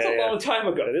 Yeah, that's a long time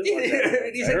ago. It is a long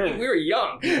time. He's like, we were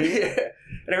young, and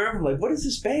I remember like, what is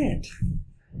this band?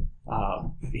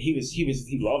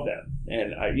 He loved them,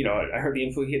 and I heard the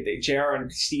influence. JR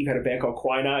and Steve had a band called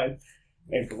Quinine,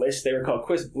 and Bliss. They were called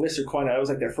Bliss or Quinine. That was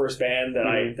like their first band that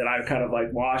I kind of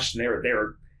like watched, and they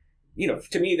were, you know,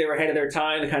 to me they were ahead of their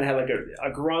time. They kind of had like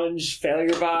a grunge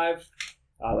Failure vibe,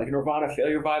 like a Nirvana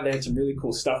Failure vibe. They had some really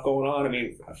cool stuff going on. I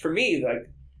mean, for me, like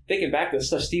thinking back to the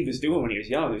stuff Steve was doing when he was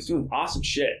young, he was doing awesome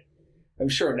shit. I'm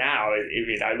sure now,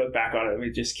 I look back on it, we're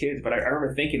just kids, but I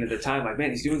remember thinking at the time, like, man,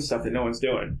 he's doing stuff that no one's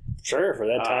doing. Sure, for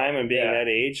that time and being that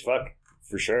age, fuck,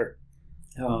 for sure.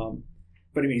 But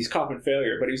I mean, he's copping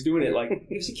Failure, but he was doing it like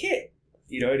he was a kid.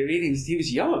 You know what I mean? He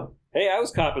was young. Hey, I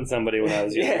was copping somebody when I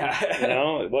was young. Yeah. You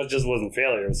know, it just wasn't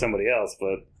Failure, it was somebody else,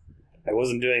 but I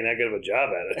wasn't doing that good of a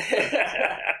job at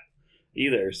it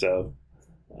either, so.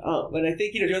 But I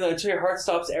think, during the Until Your Heart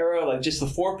Stops era, like just the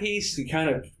 4-piece, we kind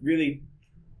of really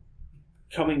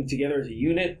coming together as a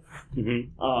unit.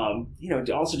 Mm-hmm.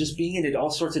 Also just being into all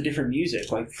sorts of different music,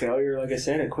 like Failure, like I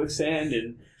said, and Quicksand,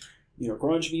 and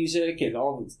grunge music, and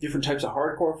all the different types of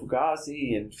hardcore,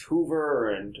 Fugazi and Hoover,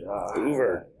 and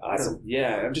Hoover. Awesome.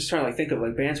 I'm just trying to think of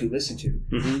like bands we listened to.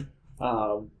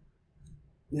 Mm-hmm.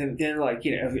 And then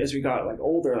as we got like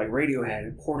older, like Radiohead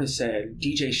and Portishead,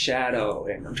 DJ Shadow,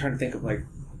 and I'm trying to think of like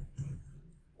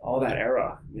all that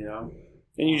era,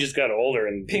 And you just got older,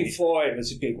 and Pink Floyd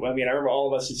was a big. I mean, I remember all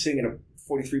of us singing a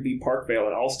 43B Parkvale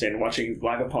in Alston, watching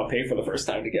Live at Pompeii for the first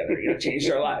time together.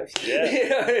 Changed our lives. Yeah,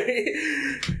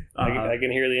 I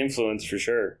can hear the influence for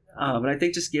sure. And I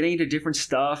think just getting into different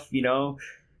stuff,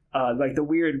 like the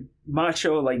weird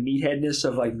macho like meatheadness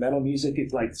of like metal music,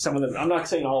 like some of them. I'm not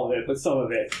saying all of it, but some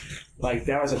of it, like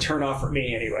that was a turn off for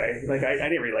me anyway. Like I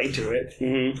didn't relate to it.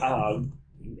 Mm-hmm.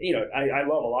 I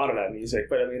love a lot of that music,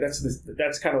 but I mean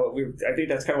that's kind of what I think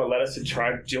that's kind of what led us to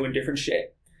try doing different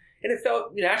shit, and it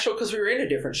felt natural because we were into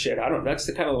different shit. I don't know, that's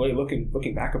the kind of way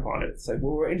looking back upon it. It's like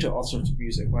we're into all sorts of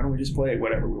music. Why don't we just play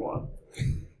whatever we want?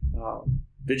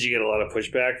 Did you get a lot of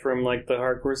pushback from like the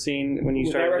hardcore scene when you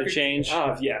started to change?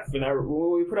 Yeah, when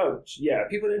we put out,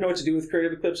 people didn't know what to do with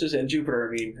Creative Eclipses and Jupiter.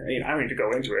 I mean, I don't need to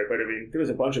go into it, but I mean, there was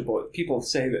a bunch of people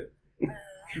say that.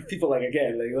 People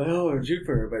oh,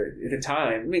 Jupiter, but at the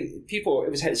time, I mean, it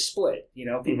was split,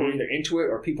 people were either into it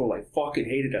or people like fucking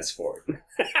hated us for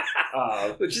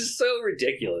it. Which is so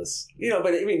ridiculous.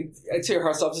 But I mean, I'd say Your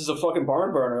Heart Stops is a fucking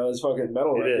barn burner. It's fucking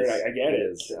metal record. I get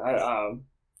it.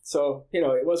 So,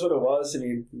 it was what it was. I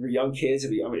mean, we were young kids.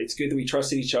 It's good that we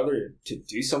trusted each other to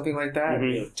do something like that.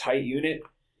 Mm-hmm. Tight unit.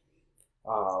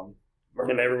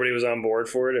 And everybody was on board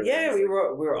for it. Yeah, we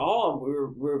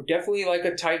were definitely like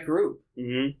a tight group.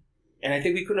 Mm-hmm. And I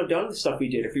think we couldn't have done the stuff we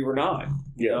did if we were not.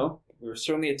 We were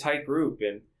certainly a tight group,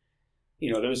 and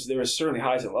there was certainly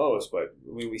highs and lows, but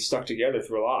we stuck together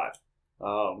through a lot.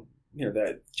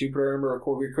 that Jupiter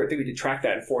record. I think we did track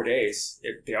that in 4 days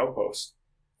at the outpost.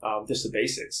 Just the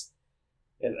basics.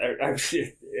 And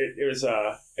it was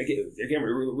again we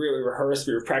really rehearsed.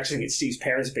 We were practicing at Steve's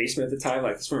parents' basement at the time.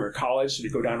 Like this when we were in college, so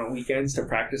we'd go down on weekends to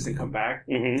practice and come back.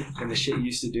 And the shit you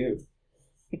used to do.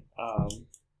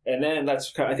 And then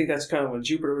I think that's kind of when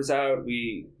Jupiter was out.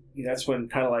 That's when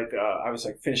kind of like I was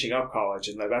like finishing up college,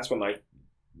 and that's when like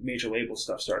major label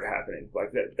stuff started happening.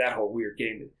 Like that whole weird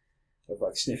game of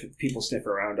like people sniffing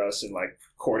around us and like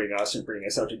courting us and bringing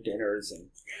us out to dinners and.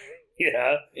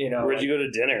 Yeah. Where'd like, you go to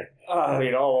dinner?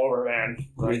 All over, man.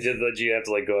 Like, did you have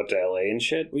to like go out to LA and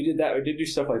shit? We did that. We did do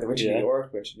stuff like that. Went to New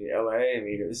York, went to LA. I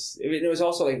mean, it was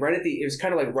also like it was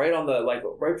kind of like right on the, like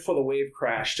right before the wave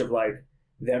crashed of like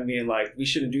them being like, we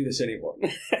shouldn't do this anymore.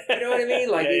 You know what I mean?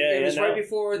 Like it was right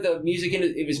before the music,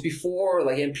 it was before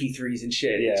like MP3s and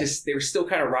shit. Yeah. They were still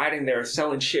kind of riding their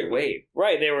selling shit wave.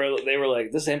 Right. They were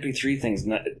like, this MP3 thing's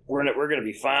not, we're going to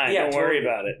be fine. Yeah, don't worry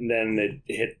about it. And then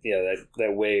it hit,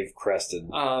 that wave crested.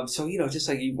 So, just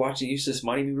like you watching Use This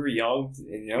Money, we were young,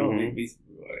 and,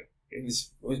 it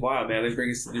was wild, man. They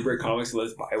bring comics and let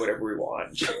us buy whatever we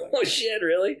want. Oh shit,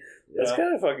 really? Yeah. That's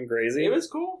kind of fucking crazy. It was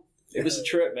cool. It was a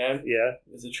trip, man. Yeah.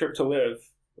 It was a trip to live.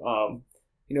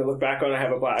 Look back on it, I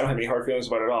don't have any hard feelings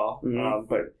about it at all.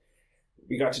 But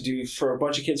we got to do, for a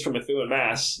bunch of kids from Methuen,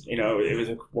 Mass,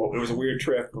 it was a weird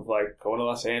trip of like going to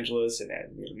Los Angeles and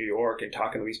New York and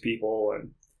talking to these people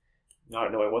and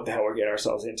not knowing what the hell we're getting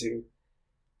ourselves into.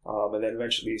 And then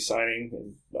eventually signing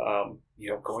and,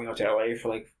 going out to LA for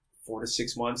like 4 to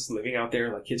 6 months, living out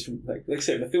there, like kids from, like I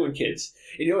said, Methuen kids.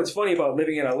 And what's funny about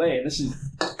living in LA, and this is,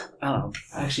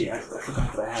 actually, I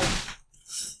forgot that I had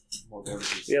more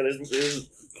beverages. Yeah,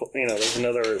 there's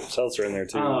another seltzer in there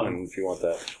too, and if you want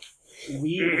that.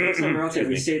 The first time we were out there,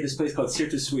 we stayed at this place called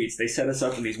Sirta Suites. They set us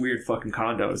up in these weird fucking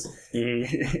condos.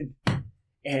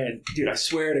 And, dude, I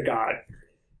swear to God.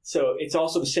 So it's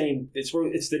also the same, it's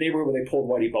the neighborhood where they pulled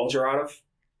Whitey Bulger out of.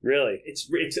 Really? It's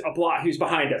a block. He was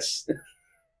behind us.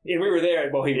 And we were there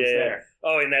while he was there.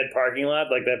 Oh, in that parking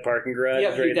lot? Like that parking garage?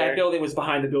 Yeah, that building was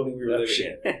behind the building we were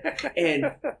living in.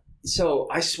 And so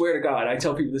I swear to God, I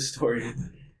tell people this story.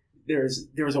 There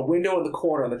was a window in the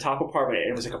corner on the top apartment,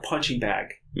 and it was like a punching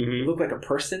bag. It looked like a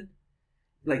person.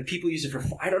 Like people use it for,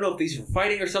 I don't know if these are for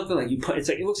fighting or something. Like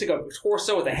it looks like a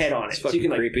torso with a head on it. It's so you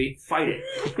can creepy. Fight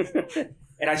it.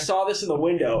 And I saw this in the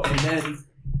window, and then,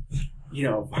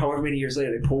 however many years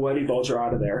later, they pull Whitey Bulger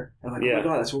out of there. I'm like, oh my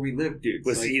God, that's where we live, dude.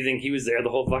 You think he was there the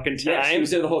whole fucking time? Yes, he was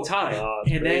there the whole time. Oh,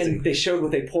 and crazy. Then they showed what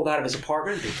they pulled out of his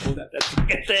apartment. They pulled that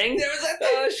fucking thing? There was that thing.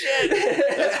 Oh,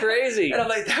 shit. That's crazy. And I'm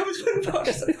like, that was what brought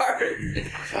us apart.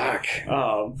 Fuck.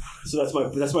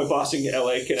 So that's my bossing in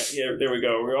LA. Yeah, there we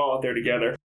go. We're all out there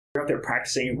together. We're out there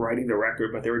practicing and writing the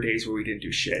record, but there were days where we didn't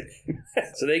do shit.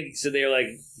 So they're like,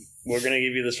 we're going to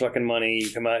give you this fucking money.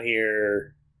 You come out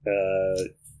here,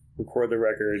 record the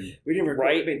record. We didn't record.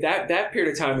 I mean, that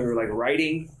period of time we were like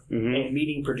writing and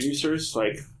meeting producers,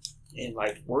 and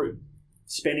we're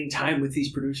spending time with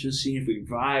these producers, seeing if we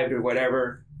vibed or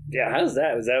whatever. Yeah, how's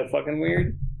that? Was that fucking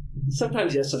weird?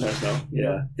 Sometimes yes, sometimes no.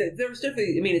 Yeah. There was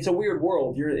definitely, it's a weird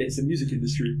world. It's the music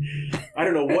industry. I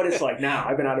don't know what it's like now.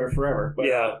 I've been out of it forever. But,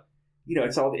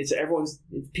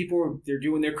 they're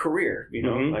doing their career,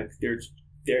 like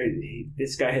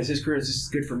this guy has his career. Is this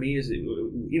good for me? Is it,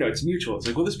 it's mutual. It's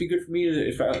like, will this be good for me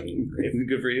if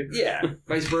good for you? Yeah,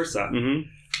 vice versa.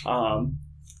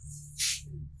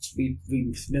 We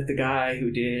met the guy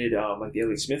who did the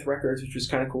Elliott Smith records, which was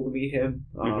kind of cool to meet him.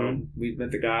 We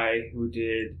met the guy who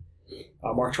did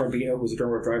Mark Trombino, who was a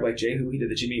drummer of Drive Like Jehu. He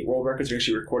did the Jimmy Eat World records. We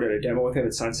actually recorded a demo with him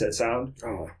at Sunset Sound.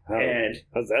 Oh, and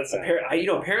how's that sound?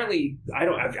 Apparently, I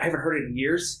haven't heard it in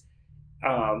years.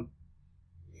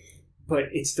 But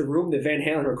it's the room that Van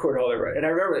Halen recorded all their. And I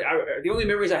remember, the only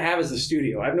memories I have is the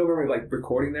studio. I have no memory of like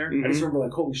recording there. I just remember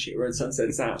like, holy shit, we're at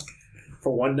Sunset Sound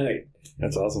for one night.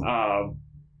 That's awesome.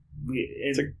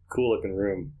 It's a cool looking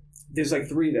room. There's like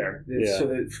 3 there. Yeah.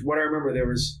 So what I remember, there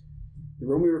was the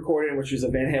room we recorded in, which was a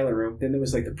Van Halen room. Then there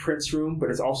was like the Prince room, but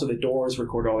it's also the Doors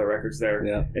recorded all their records there.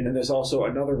 Yeah. And then there's also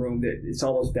another room that it's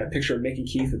almost that picture of Mickey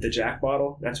Keith with the Jack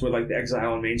bottle. That's where like the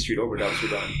Exile on Main Street overdubs were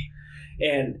done.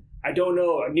 And I don't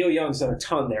know, Neil Young's done a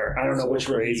ton there. I don't know which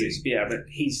room he used. Yeah, but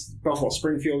he's Buffalo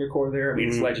Springfield recorded there. I mean,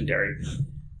 it's legendary.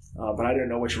 But I don't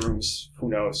know which rooms. Who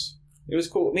knows? It was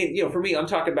cool. I mean, for me, I'm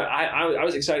talking about. I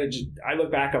was excited. I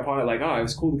look back upon it like, oh, it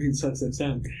was cool to be in Sunset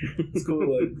Sound. It's cool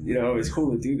to, it's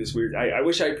cool to do this weird. I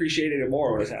wish I appreciated it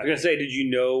more when it was happening. I was gonna say, did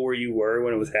you know where you were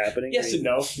when it was happening? Yes and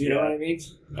no. You know what I mean?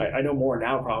 I know more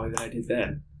now probably than I did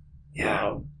then.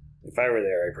 Yeah. If I were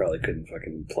there, I probably couldn't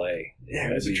fucking play. Yeah,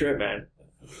 it was a trip, man.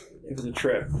 It was a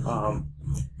trip.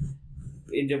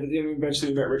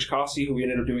 eventually we met Rich Cossey, who we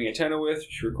ended up doing Antenna with.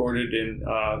 She recorded in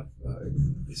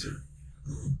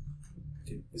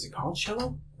is it called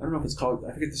Cello? I don't know if it's called.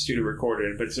 I forget the studio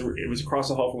recorded, but it was across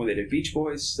the hall from where they did Beach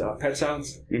Boys, Pet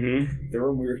Sounds. Mm-hmm. The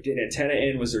room we did Antenna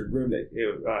in was the room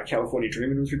that California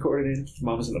Dreamin' was recorded in.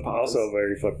 Mamas and the Papas. Also a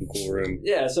very fucking cool room.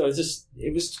 Yeah, so it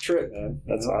was a trip, man.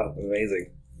 That's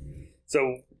amazing.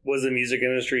 So was the music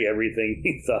industry everything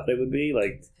you thought it would be?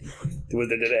 Like,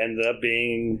 did it end up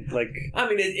being like? I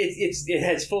mean,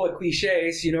 it's full of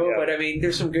cliches, you know. Yeah. But I mean,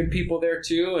 there's some good people there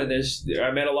too, and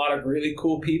I met a lot of really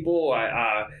cool people.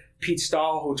 Pete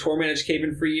Stahl, who tour managed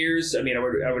Caven for years. I mean, I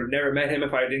would have never met him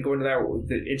if I didn't go into that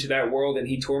world, and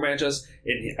he tour managed us.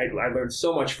 And I learned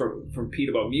so much from Pete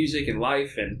about music and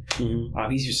life, and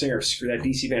he's your singer of that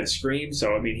DC band Scream.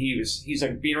 So I mean, he's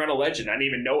like being around a legend. I didn't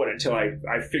even know it until I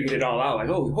figured it all out. Like,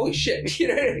 oh, holy shit, you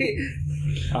know what I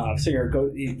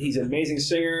mean? He's an amazing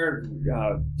singer.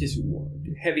 Just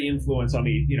heavy influence on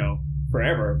me, you know,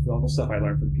 forever. All the stuff I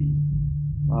learned from Pete.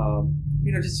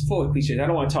 You know, just full of cliches. I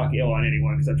don't want to talk ill on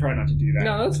anyone because I'm trying not to do that.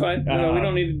 No, that's fine. No, we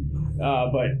don't need.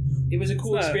 But it was a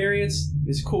cool experience.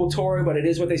 It's a cool tour, but it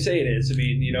is what they say it is. I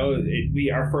mean, you know,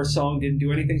 our first song didn't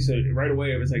do anything, so right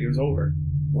away it was like it was over.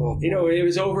 Oh, you know, it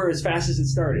was over as fast as it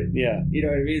started. Yeah. You know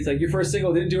what I mean? It's like your first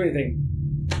single didn't do anything.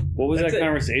 What was that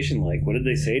conversation like? What did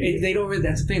they say to you? They don't really,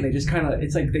 that's the thing. They just kind of,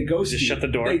 it's like they ghost just you. shut the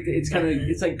door. It's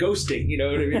like ghosting, you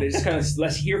know what I mean? They just kind of,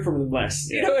 let's hear from them less.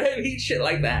 Yeah. You know what I mean? Shit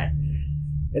like that.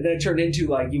 And then it turned into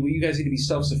like, you guys need to be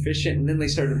self-sufficient. And then they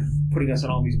started putting us on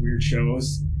all these weird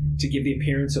shows to give the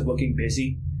appearance of looking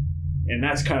busy. And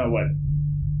that's kind of what,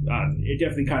 it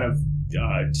definitely kind of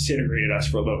disintegrated us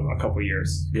for a couple of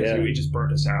years. Because it just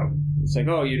burnt us out. It's like,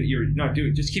 oh, you're not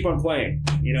doing, just keep on playing.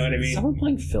 You know what I mean? Someone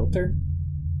playing Filter?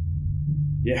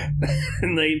 Yeah.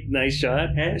 Nice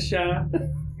shot. Headshot. I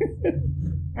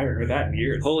haven't heard that in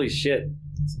years. Holy shit.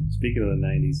 Speaking of the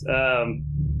 90s.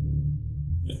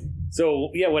 So,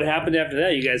 yeah, what happened after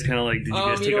that? You guys kind of like, did you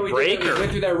guys take a break? We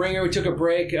went through that ringer. We took a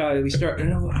break. We started,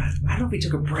 I don't know if we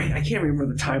took a break. I can't remember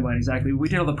the timeline exactly. We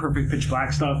did all the Perfect Pitch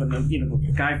Black stuff, and then, you know,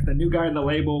 the new guy in the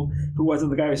label, who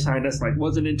wasn't the guy who signed us, like,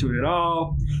 wasn't into it at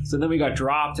all. So then we got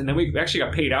dropped, and then we actually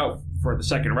got paid out for the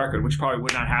second record, which probably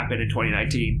would not happen in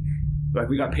 2019. Like,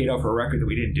 we got paid out for a record that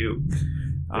we didn't do.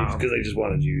 Because they just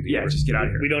wanted you to just get out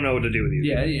of here. We don't know what to do with you.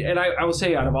 Yeah, and I will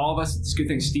say, out of all of us, it's a good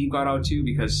thing Steve got out too,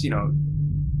 because, you know,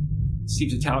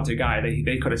 Steve's a talented guy.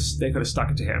 They could have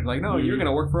stuck it to him. Like, no, you're going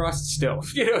to work for us still.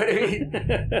 You know what I mean?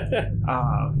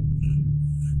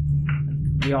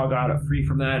 We all got free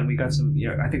from that, and we got some. You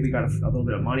know, I think we got a little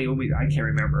bit of money. I can't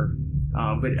remember,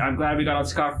 but I'm glad we got out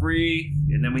scot-free.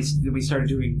 And then we started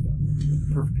doing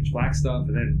Perfect Pitch Black stuff,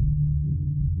 and then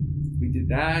we did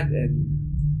that, and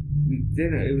we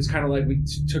did it. It was kind of like we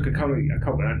took a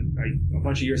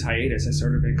bunch of years hiatus. I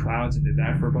started in Clouds and did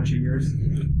that for a bunch of years.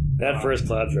 That first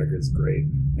Clouds record is great.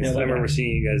 I remember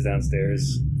seeing you guys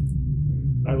downstairs.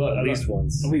 At least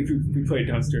once. We played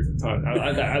downstairs a ton.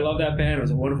 I love that band. It was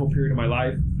a wonderful period of my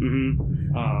life.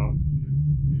 Mm-hmm. I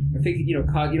think, you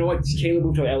know what? Caleb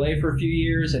moved to LA for a few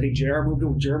years. I think JR moved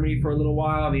to Germany for a little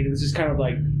while. I mean, it was just kind of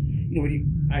like, you know,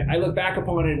 I look back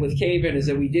upon it with Caven is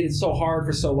that we did it so hard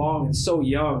for so long and so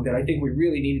young that I think we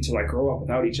really needed to like grow up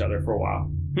without each other for a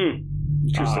while.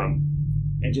 Interesting.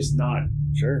 And just not.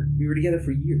 Sure. We were together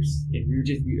for years, and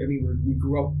we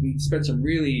grew up. We spent some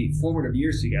really formative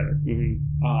years together.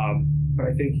 Mm-hmm. But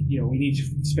I think, you know, we need to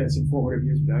spend some formative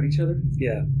years without each other.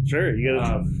 Yeah, sure. You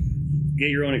gotta get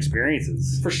your own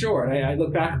experiences for sure. And I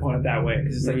look back upon it that way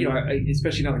because it's like, you know,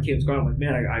 especially now the kid's gone. I'm like,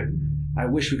 man, I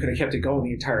wish we could have kept it going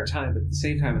the entire time. But at the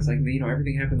same time, it's like, you know,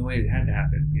 everything happened the way it had to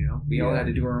happen. You know, we all had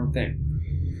to do our own thing.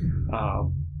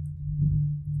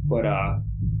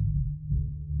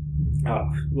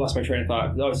 Lost my train of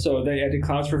thought. So I did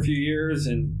Clouds for a few years,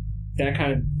 and that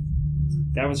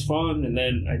was fun. And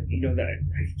then I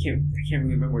can't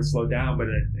really remember when it slowed down, but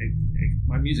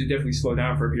my music definitely slowed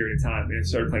down for a period of time, and I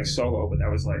started playing solo. But that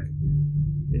was like,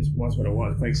 it was what it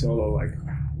was. Playing solo, like,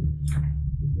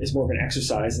 it's more of an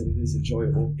exercise than it is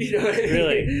enjoyable. You know what I mean?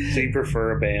 Really? So you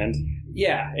prefer a band?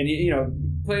 Yeah, and you know,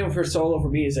 playing for solo for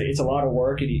me is it's a lot of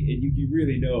work, and you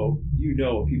really know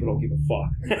people don't give a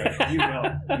fuck. Right?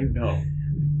 you know,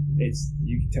 it's,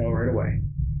 you can tell right away.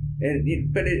 And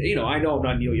you know, I know I'm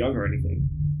not Neil Young or anything.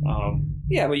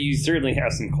 Yeah, but you certainly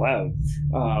have some clout.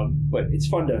 But it's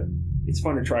fun to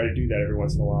try to do that every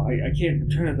once in a while. I'm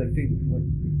trying to think.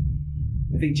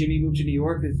 I think Jimmy moved to New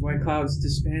York. That's why Clouds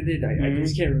disbanded. I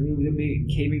just can't remember.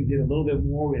 Caven did a little bit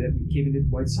more. Caven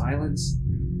did White Silence,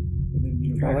 and then,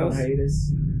 you know, back on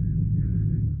hiatus.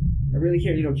 I really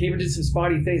can't. Came and did some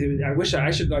spotty things. I wish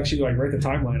I should actually write the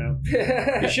timeline out.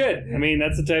 You should. I mean,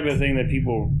 that's the type of thing that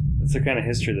people. That's the kind of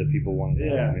history that people want to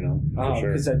know. For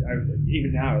sure. Because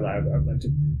even now, I'd like to.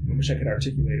 I wish I could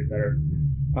articulate it better.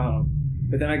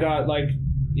 But then I got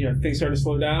things started to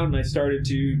slow down, and I started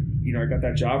to I got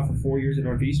that job for 4 years at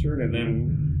Northeastern, and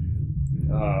then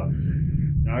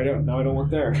now I don't work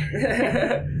there.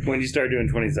 When did you start doing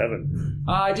 27?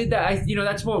 I did that.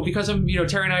 That's more because I'm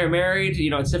Terry and I are married.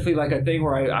 It's definitely like a thing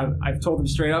where I've told them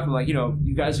straight up. I'm like,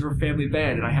 you guys are a family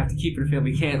band, and I have to keep it a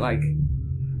family. We can't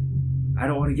I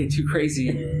don't want to get too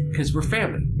crazy because we're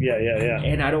family. Yeah.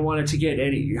 And I don't want it to get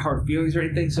any hard feelings or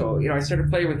anything. So, I started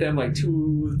playing with them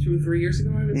 2 or 3 years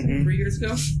ago, I would say, 3 years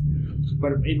ago.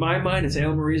 But in my mind, it's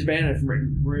Anna Marie's band. And if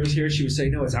Maria was here, she would say,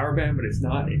 no, it's our band, but it's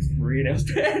not. It's Maria and Elle's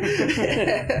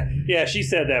band. Yeah, she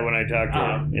said that when I talked to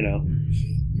her,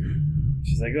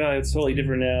 She's like, oh, it's totally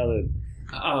different now that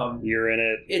you're in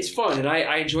it. It's fun, and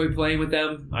I enjoy playing with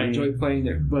them. I enjoy playing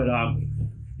there. But,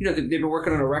 they've been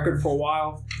working on a record for a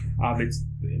while.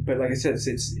 But like I said,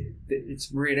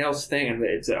 it's Maria and Elle's thing, and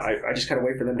I just kind of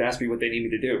wait for them to ask me what they need me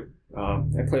to do.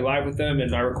 I play live with them,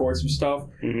 and I record some stuff.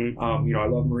 I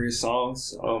love Maria's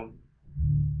songs.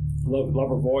 Love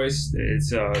her voice.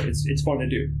 It's fun to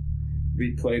do.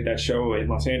 We played that show in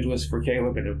Los Angeles for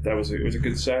Caleb, and it was a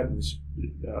good set.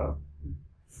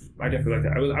 I definitely like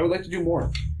that. I would like to do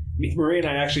more. Maria and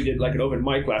I actually did an open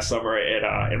mic last summer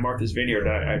at Martha's Vineyard.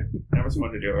 That was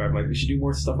fun to do. I'm like, we should do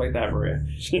more stuff like that, Maria.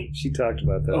 She talked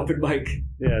about that. Open mic.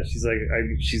 Yeah, she's like,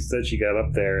 she said she got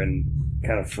up there and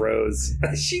kind of froze.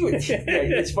 She would. Yeah,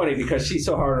 it's funny because she's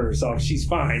so hard on herself. She's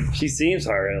fine. She seems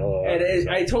hard on a little. And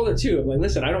I told her too. I'm like,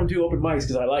 listen, I don't do open mics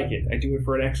because I like it. I do it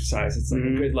for an exercise. It's like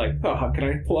a good can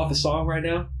I pull off a song right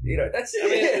now? That's it. I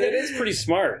mean, it is pretty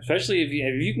smart, especially if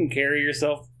you can carry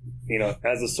yourself.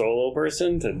 As a solo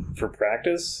person for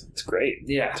practice, it's great.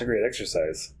 Yeah, it's a great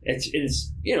exercise.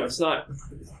 It's not.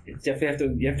 It's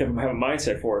definitely you have to have a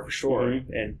mindset for it for sure.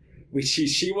 Mm-hmm. And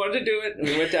she wanted to do it, and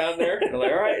we went down there. And I'm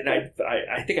like, all right. And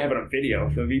I think I have it on video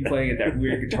of me playing at that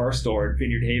weird guitar store in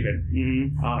Vineyard Haven,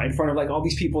 in front of all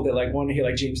these people that want to hear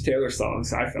James Taylor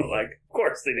songs. I felt like, of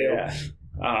course they do.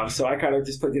 Yeah. So I kind of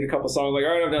just did a couple songs. All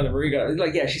right, I'm down to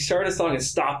Maria. She started a song and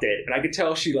stopped it, and I could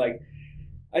tell she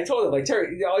I told her,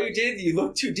 Terry, all you did, you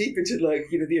looked too deep into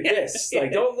the abyss.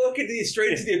 Don't look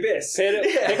straight into the abyss.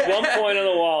 Pick one point on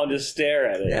the wall and just stare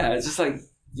at it. Yeah, it's just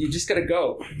you just gotta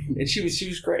go. And she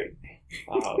was great.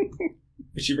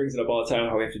 But she brings it up all the time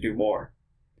how we have to do more.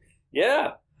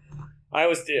 Yeah, I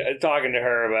was talking to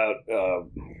her about,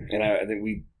 and I think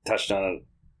we touched on it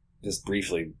just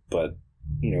briefly. But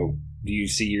do you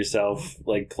see yourself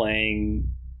playing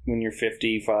when you're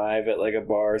 55 at a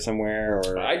bar somewhere?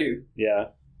 Or I do. Yeah.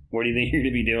 What do you think you're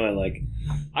going to be doing?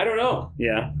 I don't know.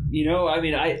 Yeah.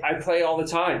 I play all the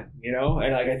time,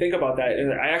 and I think about that.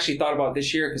 And I actually thought about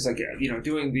this year because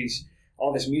doing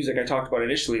all this music I talked about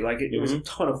initially, it was a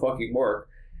ton of fucking work.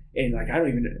 And I don't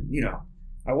even,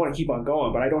 I want to keep on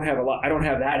going, but I don't have a lot. I don't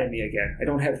have that in me again. I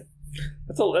don't have.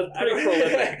 That's pretty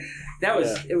prolific.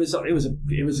 It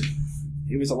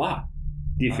was a lot.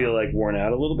 Do you feel worn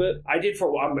out a little bit? I did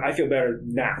I feel better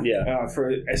now. Yeah.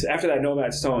 After that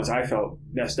Nomad Stones, I felt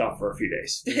messed up for a few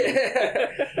days.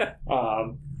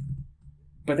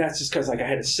 But that's just because I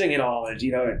had to sing it all, and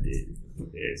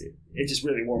it just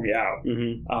really wore me out.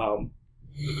 Mm-hmm.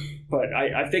 But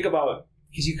I think about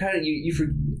because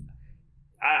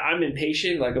I'm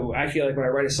impatient. I feel when I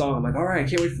write a song, I'm like, all right, I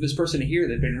can't wait for this person to hear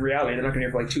that. But in reality, they're not going to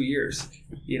hear for 2 years.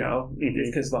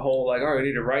 Because the whole all right, I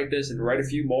need to write this and write a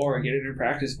few more and get it in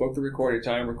practice, book the recording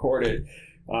time, record it,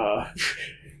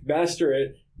 master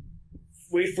it,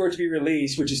 wait for it to be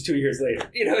released, which is 2 years later.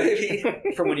 You know what I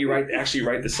mean? From when you actually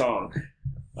write the song.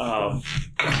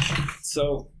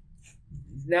 So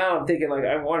now I'm thinking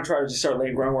I want to try to just start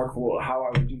laying groundwork for how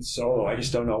I would do solo. I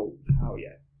just don't know how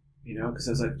yet. Because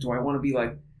I was do I want to be do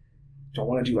I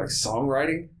want to do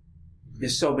songwriting?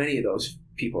 There's so many of those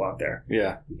people out there.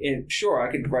 Yeah. And sure,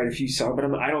 I could write a few songs, but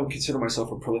I don't consider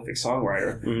myself a prolific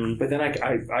songwriter. Mm-hmm. But then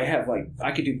I have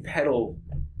I could do pedal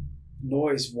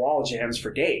noise wall jams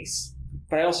for days.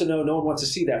 But I also know no one wants to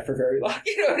see that for very long.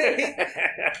 You know what I mean?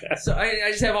 So I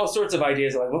just have all sorts of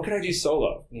ideas of what could I do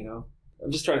solo?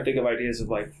 I'm just trying to think of ideas of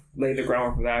laying the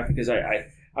groundwork for that because I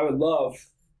would love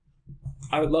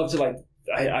to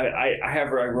I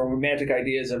have romantic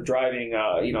ideas of driving,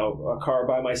 a car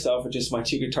by myself with just my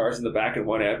 2 guitars in the back and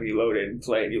one amp, you load it and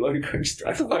play it. You load it and just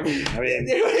drive. I mean,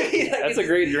 that's a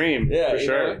great dream. Yeah, for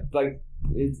sure.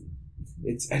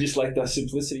 I just like the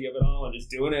simplicity of it all and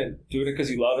just doing it because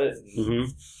you love it.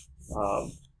 Mm-hmm.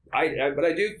 But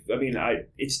I do. I mean,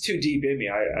 it's too deep in me.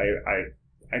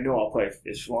 I know I'll play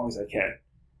as long as I can.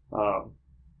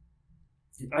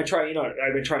 I try,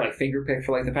 I've been trying like finger pick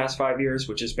for like the past 5 years,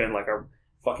 which has been like a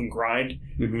fucking grind.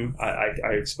 Mm-hmm.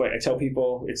 I tell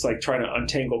people it's like trying to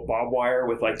untangle barbed wire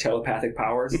with like telepathic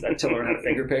powers to learn how to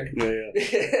finger pick. Yeah.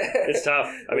 It's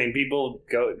tough. I mean, people.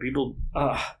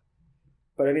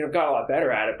 But I mean, I've got a lot better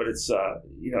at it. But it's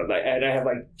and I have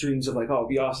like dreams of like, oh, it'd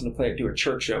be awesome to do a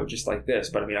church show just like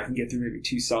this. But I mean, I can get through maybe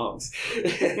 2 songs. You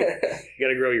got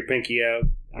to grow your pinky out.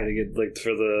 You got to get like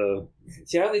for the.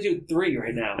 See, I only do 3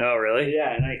 right now. Oh, really?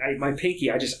 Yeah, and I my pinky,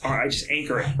 I just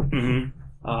anchor it.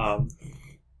 Mm-hmm.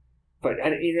 But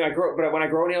when I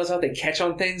grow nails out, they catch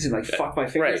on things and like fuck my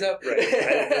fingers up. Right.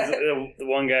 The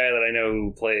one guy that I know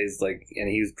who plays like, and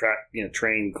he's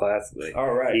trained classically. Oh,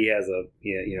 right. He has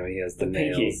he has the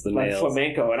nails, pinky, the like nails.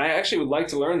 flamenco, and I actually would like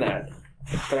to learn that.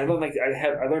 But I learned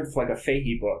I learned like a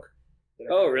Fahey book.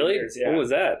 Oh, really? Yeah. What was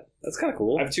that? That's kind of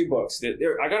cool. I have 2 books.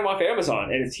 I got them off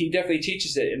Amazon, and he definitely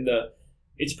teaches it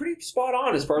it's pretty spot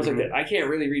on as far as like that. I can't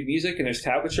really read music, and there's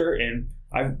tablature, and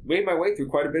I've made my way through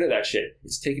quite a bit of that shit.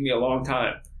 It's taken me a long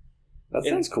time. That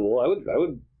sounds cool. I would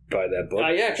buy that book.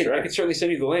 Yeah, sure. I could certainly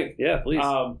send you the link. Yeah, please.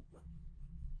 And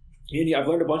I've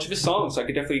learned a bunch of his songs. So I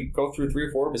could definitely go through 3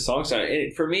 or 4 of his songs.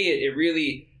 And for me, it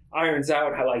really irons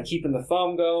out how like keeping the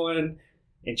thumb going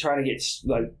and trying to get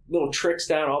like little tricks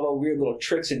down, all the weird little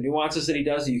tricks and nuances that he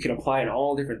does that you can apply in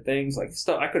all different things. Like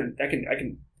stuff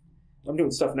I'm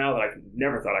doing stuff now that I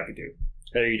never thought I could do.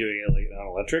 Are you doing it like on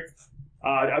electric?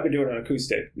 I've been doing it on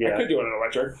acoustic. Yeah. I could do it on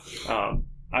electric.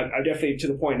 I definitely to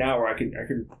the point now where I can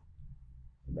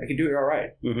do it all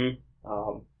right.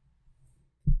 Mm-hmm.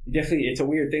 Definitely, it's a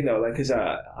weird thing though, like because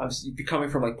I'm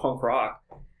coming from like punk rock.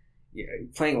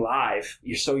 Playing live,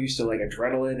 you're so used to like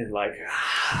adrenaline and like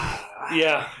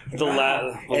yeah,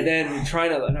 and then I'm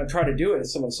trying to do it at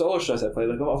some of the solo shows I play.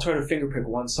 Like I'll try to finger pick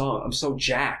one song. I'm so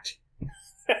jacked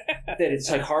that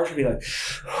it's like hard for me to like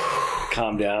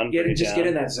calm down, get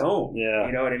in that zone. Yeah,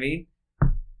 you know what I mean?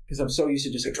 Because I'm so used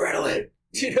to just adrenaline.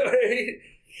 You know what I mean?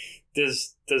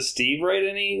 Does Steve write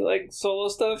any like solo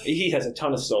stuff? He has a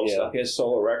ton of solo stuff. He has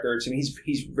solo records, and he's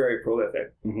very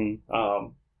prolific.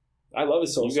 Mm-hmm. I love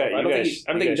his solo stuff. I don't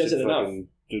think he does it enough.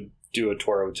 Do a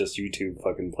tour with just you 2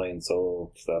 fucking playing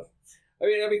solo stuff. I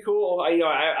mean, that'd be cool.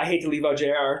 I hate to leave out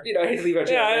JR. I hate to leave out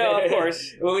JR. Yeah, I know, of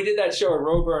course. When we did that show at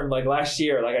Roadburn like last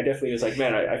year, like I definitely was like,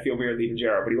 man, I feel weird leaving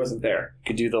JR, but he wasn't there.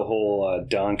 Could do the whole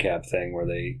Don Cap thing where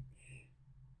they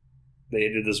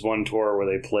did this one tour where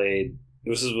they played.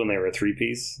 This is when they were a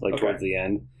 3-piece, like towards the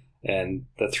end, and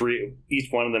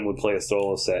each one of them would play a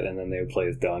solo set, and then they would play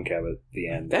as Don Cap at the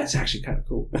end. That's actually kind of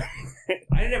cool.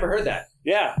 I never heard that.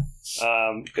 Yeah,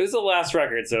 it was the last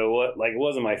record, so it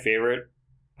wasn't my favorite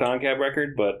Don Cap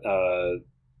record, but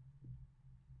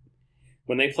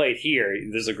when they played here,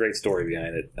 there's a great story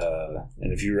behind it,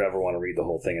 and if you ever want to read the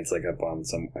whole thing, it's like up on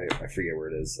I forget where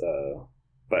it is,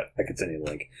 but I could send you the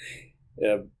link.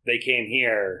 They came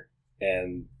here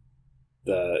and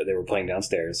they were playing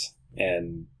downstairs,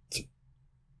 and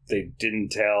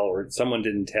someone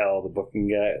didn't tell the booking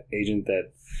agent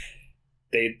that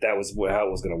was how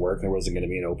it was going to work. There wasn't going to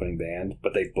be an opening band,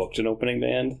 but they booked an opening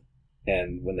band,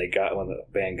 and when the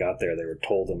band got there, they were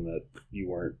told them that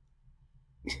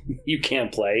you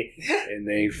can't play, and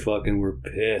they fucking were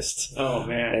pissed. Oh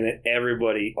man! And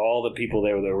everybody, all the people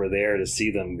that were there to see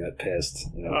them, got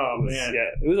pissed. Man! Yeah,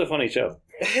 it was a funny show.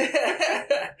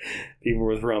 People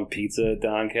were throwing pizza at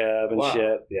Don Cab and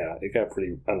shit. Yeah, it got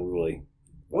pretty unruly.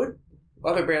 What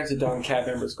other bands did Don Cab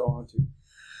members go on to?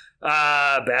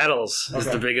 Battles is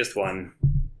the biggest one.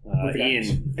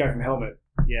 Ian, guy from Helmet.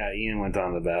 Yeah, Ian went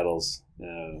on the Battles.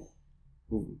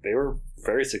 They were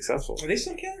very successful. Are they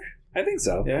still together? I think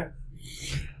so. Yeah.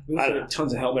 We had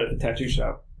tons of Helmet at the tattoo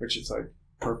shop, which is like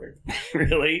perfect.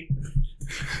 Really?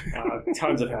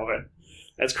 Tons of Helmet.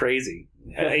 That's crazy.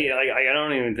 I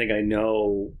don't even think I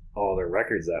know all their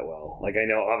records that well. Like I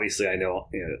know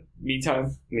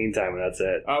Meantime, and that's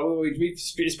it.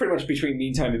 It's pretty much between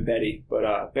Meantime and Betty,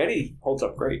 but Betty holds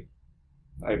up great.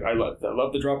 I love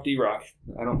the Drop D Rock.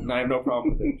 I have no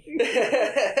problem with it.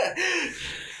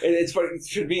 It's funny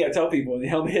for me. I tell people when the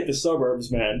Helmet hit the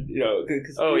suburbs, man.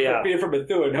 Because being from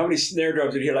Methuen, how many snare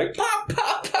drums did you hear? Like pop,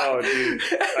 pop, pop. Oh, dude.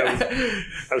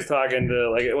 I was talking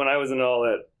to when I was into all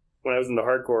that. When I was into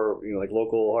hardcore, like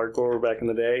local hardcore back in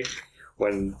the day,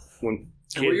 when where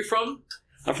are you from?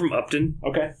 I'm from Upton.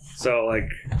 Okay. So like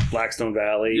Blackstone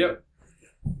Valley. Yep.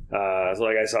 So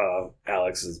like I saw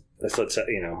Alex's,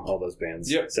 all those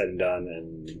bands. Yep. Said and Done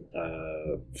and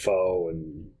Foe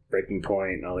and Breaking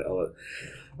Point and all that.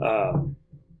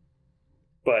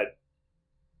 But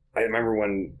I remember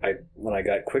when I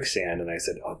got Quicksand and I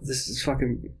said, "Oh, this is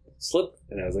fucking Slip,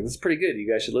 and I was like, "This is pretty good. You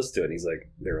guys should listen to it." And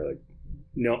they were like,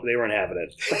 no, they weren't having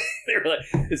it. They were like,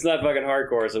 "It's not fucking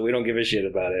hardcore, so we don't give a shit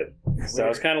about it." So I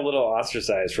was kind of a little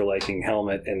ostracized for liking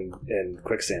Helmet and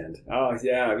Quicksand. Oh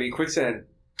yeah, I mean Quicksand.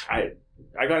 I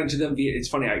got into them via. It's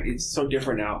funny. It's so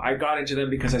different now. I got into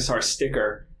them because I saw a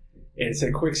sticker and it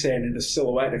said Quicksand and the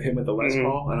silhouette of him with the Les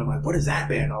Paul, and I'm like, "What is that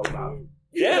band all about?"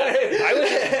 Yeah,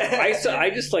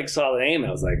 I just like saw the name and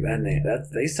I was like,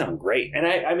 they sound great. And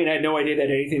I mean, I had no idea that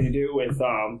had anything to do with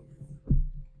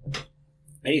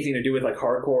like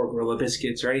hardcore or Gorilla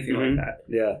Biscuits or anything like that.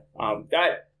 Yeah.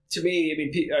 That to me, I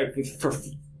mean, for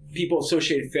people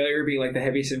associated failure being like the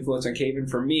heaviest influence on Cave In,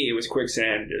 for me, it was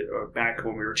Quicksand back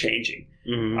when we were changing.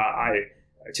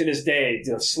 To this day,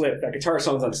 Slip, that guitar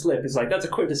songs on Slip is like, that's a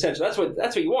quintessential. That's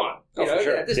what you want. You know? For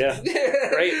sure. Yeah.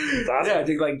 Great. It's awesome.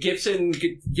 Yeah, like Gibson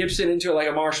into like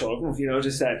a Marshall.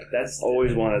 Just that's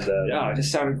always wanted that. Yeah, it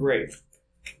just sounded great.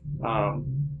 I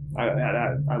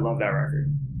love that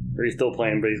record. Are you still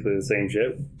playing basically the same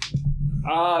shit?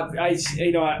 I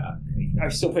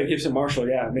still play Gibson Marshall.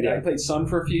 Yeah, I mean, I played Sun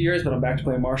for a few years, but I'm back to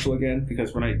playing Marshall again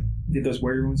because when I did those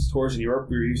Weary Wounds tours in Europe,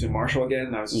 we were using Marshall again,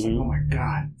 and I was just like, oh my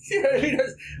god!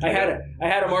 I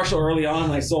had a Marshall early on,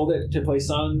 and I sold it to play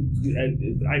Sun.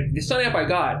 The Sun amp I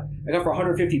got for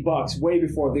 $150 way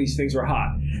before these things were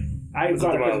hot. I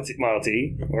got the Model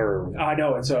T, or I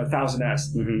know it's a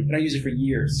 1000S, and I use it for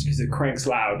years because it cranks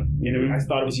loud. I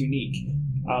thought it was unique.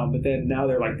 But then now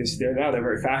they're like this. They're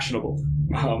very fashionable,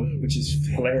 which is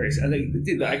hilarious. I think,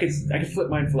 dude, I could flip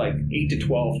mine for like 8 to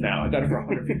 12 now. I got it for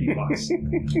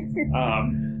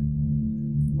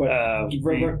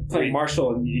 $150. Playing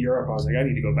Marshall in Europe, I was like, I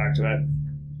need to go back to that.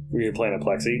 Were you playing a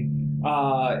Plexi?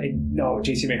 No,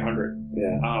 JCM 800.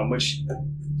 Yeah. Which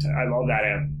I love that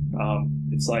amp.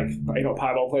 It's like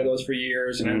Piebald played those for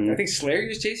years, and I think Slayer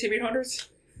used JCM 800s.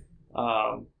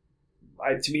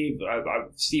 Steve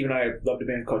and I loved a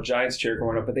band called Giants Chair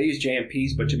growing up, but they used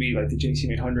JMPs. But to me, like the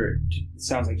JCM 800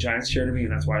 sounds like Giants Chair to me,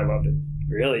 and that's why I loved it.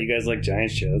 Really, you guys like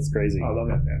Giants Chair? That's crazy. I love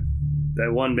that band.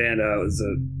 That one band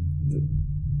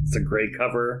it's a gray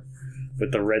cover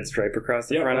with the red stripe across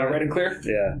the front. Red and clear.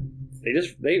 Yeah,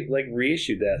 they like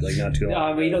reissued that like not too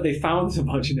long ago. They found a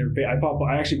bunch in their. I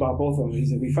actually bought both of them. He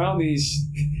said we found these.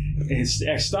 It's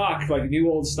stock, like new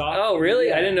old stock. Oh, really?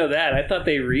 Yeah. I didn't know that. I thought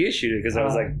they reissued it because I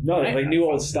was like, no, like new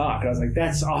old stock. And I was like,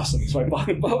 that's awesome. So I bought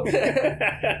them both.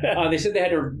 They said they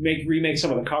had to remake some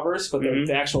of the covers, but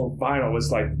the actual vinyl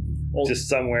was like old. Just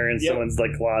somewhere in someone's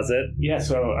like closet. Yeah,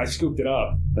 so I scooped it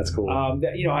up. That's cool. I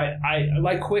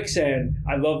like Quicksand.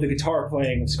 I love the guitar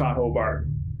playing of Scott Hobart.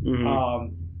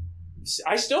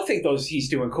 I still think he's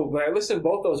doing cool. When I listen to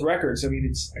both those records, I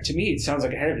mean, to me, it sounds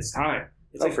like ahead of its time.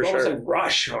 It's like almost like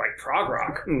Rush or like prog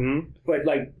rock, but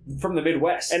like from the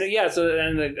Midwest. And that's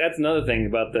another thing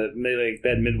about that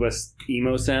Midwest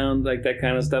emo sound, like that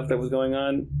kind of stuff that was going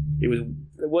on. It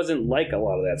wasn't like a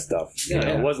lot of that stuff.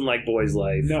 It wasn't like Boys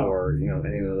Life or any of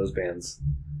those bands,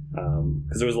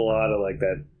 because there was a lot of like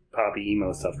that poppy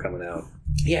emo stuff coming out.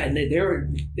 Yeah, and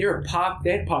they were pop.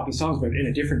 They had poppy songs, but in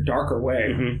a different, darker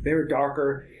way. They were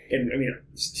darker. And I mean,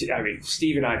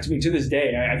 Steve and I, to this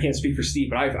day, I can't speak for Steve,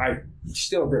 but I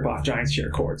still rip off Giants Chair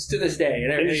chords to this day.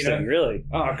 And interesting, really?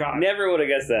 Oh God, never would have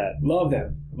guessed that. Love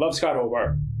them. Love Scott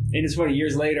Hobart. And it's funny.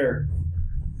 Years later,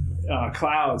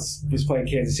 Clouds was playing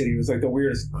Kansas City. It was like the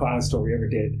weirdest Clouds tour we ever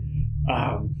did.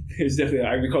 It was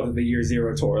definitely, we called it the Year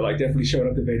Zero tour. Like, definitely showed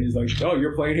up to venues like, oh,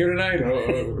 you're playing here tonight?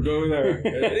 Oh, we're going there.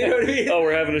 You know what I mean? Oh,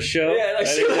 we're having a show? Yeah, like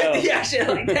shit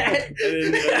like that.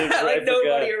 Like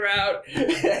nobody around.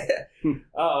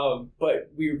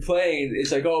 But we were playing.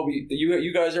 It's like, oh,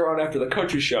 you guys are on after the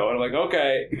country show, and I'm like,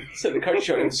 okay. So the country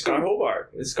show, it was Scott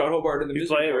Hobart. It's Scott Hobart in the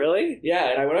music. You play it, really?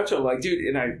 Yeah, and I went up to him like, dude,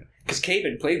 because Cave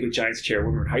In played with Giants Chair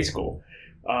when we were in high school.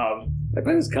 I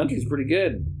bet his country's pretty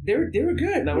good. They were good.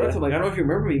 And I went up to him like, I don't know if you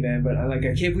remember me, man, but I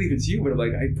can't believe it's you. But I'm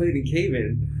like, I played in Cave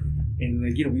In, and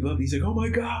like, we love. He's like, oh my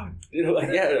god, like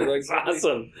like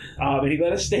awesome. And he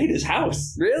let us stay at his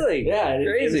house. Really? Yeah,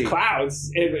 crazy. It was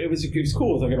Clouds. It was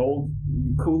cool. It was like an old,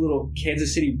 cool little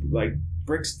Kansas City like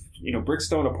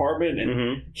brickstone apartment,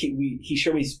 and he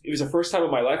showed me. It was the first time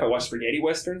in my life I watched spaghetti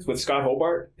westerns with Scott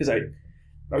Hobart because I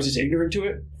was just ignorant to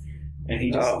it. And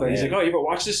he just he's like, oh, you ever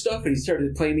watch this stuff? And he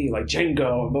started playing me like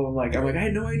Django, and I'm like, I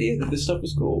had no idea that this stuff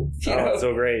was cool. That's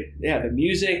so great. Yeah, the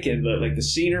music and the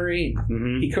scenery.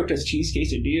 He cooked us cheese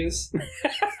quesadillas.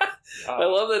 I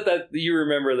love that you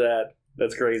remember that.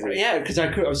 That's crazy. Yeah, because I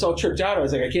was so tripped out. I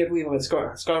was like, I can't believe I'm at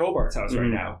Scott Hobart's house right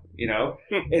now, you know?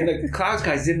 And the Clouds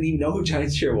guys didn't even know who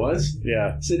Giants Chair was.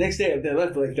 Yeah. So the next day they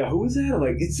left, like, who was that? I'm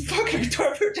like, it's the fucking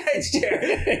guitar for Giants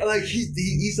Chair. I'm like,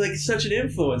 he's like such an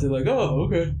influence. They're like, oh,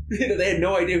 okay. You know, they had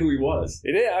no idea who he was.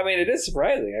 It is. I mean, it is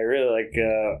surprising. I really like.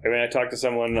 I talked to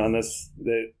someone on this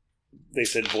that they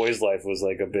said Boys Life was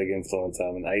like a big influence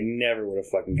on him, and I never would have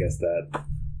fucking guessed that.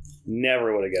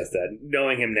 Never would have guessed that.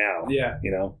 Knowing him now. Yeah.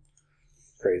 You know?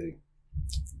 Crazy.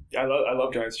 I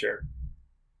love Giants Chair.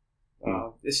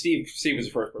 Steve was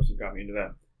the first person who got me into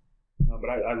that. But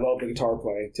I love the guitar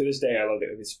play. To this day, I love it.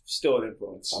 It's still an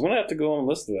influence. I'm going to have to go and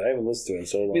listen to it. I haven't listened to it in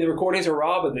so long. I mean, the recordings are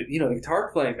raw, but the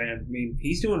guitar play, man, I mean,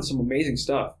 he's doing some amazing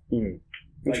stuff.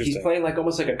 Like, he's playing like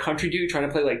almost like a country dude trying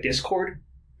to play like Discord.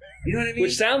 You know what I mean?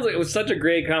 Which sounds like it was such a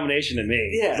great combination to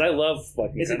me. Yeah. Because I love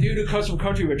fucking It's country. a dude who comes from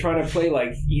country but trying to play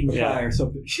like Ian MacKay or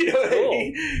something. You know what I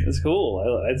mean? It's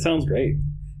cool. It sounds great.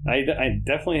 I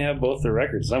definitely have both the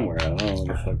records somewhere. I don't know where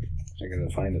the fuck I gotta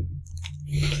find it.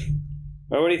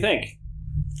 Well, what do you think?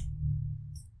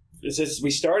 Is this we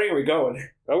starting or we going?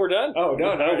 Oh, we're done? Oh,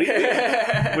 done. What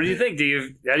do you think?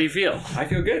 How do you feel? I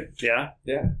feel good. Yeah?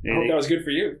 Yeah. I hope that was good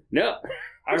for you. No.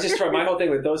 I was just trying, my whole thing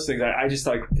with those things, I just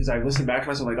like, because I listened back to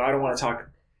myself, like, oh, I don't want to talk,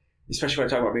 especially when I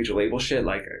talk about major label shit,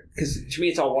 like, because to me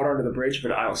it's all water under the bridge,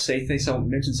 but I'll say things,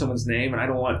 mention someone's name, and I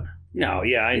don't want. No,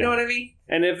 yeah, I know. You know what I mean?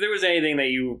 And if there was anything that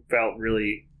you felt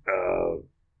really,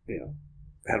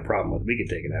 had a problem with, we could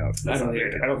take it out. I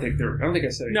don't think I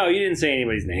said it. No, you didn't say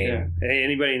anybody's name. Yeah.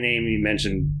 Anybody's name you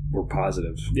mentioned were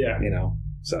positive. Yeah. You know,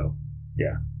 so,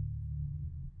 yeah.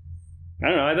 I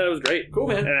don't know. I thought it was great. Cool,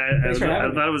 man. I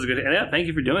thought it was a good. And yeah, thank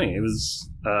you for doing it. It was.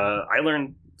 I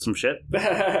learned some shit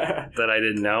that I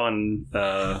didn't know, and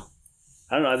I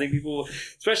don't know. I think people,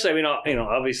 especially, I mean,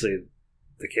 obviously,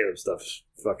 the Caleb stuff's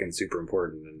fucking super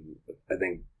important, and I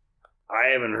think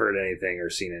I haven't heard anything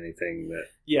or seen anything that.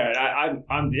 Yeah,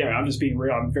 I'm just being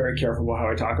real. I'm very careful about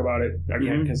how I talk about it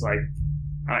again because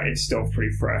it's still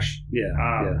pretty fresh.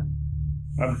 Yeah.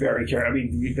 I'm very careful. I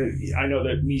mean, I know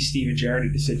that me, Steve, and Jared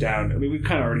need to sit down. I mean, we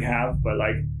kind of already have, but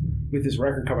like with this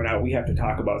record coming out, we have to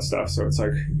talk about stuff. So it's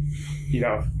like, we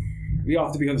all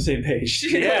have to be on the same page.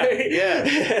 Yeah.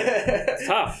 It's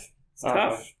tough. It's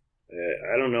tough.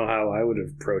 I don't know how I would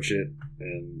approach it,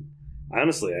 and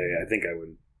honestly, I think I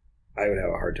would have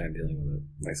a hard time dealing with it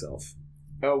myself.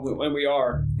 Oh, and we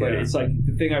are, but it's like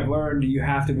the thing I've learned: you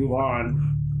have to move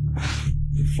on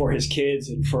for his kids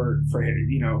and for him,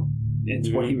 it's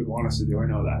what he would want us to do. I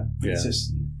know that. Yeah. It's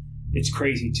just, it's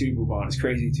crazy to move on. It's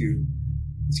crazy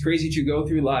to go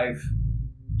through life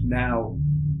now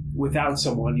without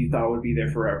someone you thought would be there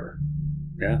forever.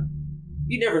 Yeah.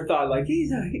 You never thought like you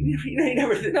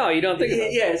never. No, you don't think.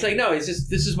 Yeah, it's like no, it's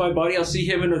just this is my buddy. I'll see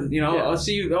him I'll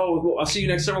see you. Oh, I'll see you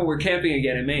next summer. We're camping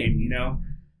again in Maine.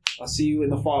 I'll see you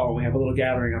in the fall. We have a little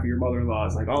gathering of your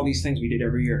mother-in-law's. Like all these things we did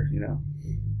every year.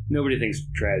 Nobody thinks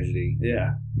tragedy.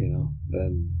 Yeah.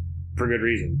 And for good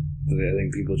reason. I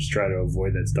think people just try to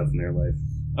avoid that stuff in their life.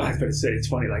 I was going to say it's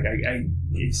funny. Like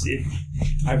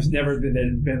I've never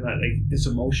been like this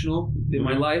emotional in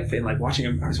my life, and like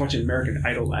I was watching American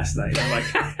Idol last night. I'm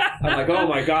like, oh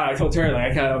my god! I told Terry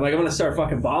I'm I'm gonna start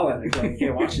fucking bawling. Like, I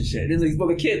can't watch this shit. And like, well,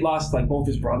 the kid lost like both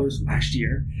his brothers last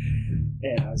year,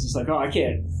 and I was just like, oh, I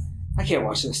can't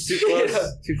watch this. Too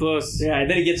close. Too close. Yeah, and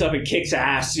then he gets up and kicks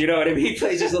ass. You know what I mean? He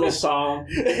plays his little song.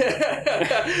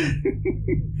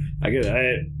 I get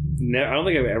it. I don't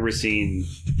think I've ever seen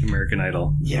American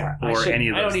Idol. Yeah, or any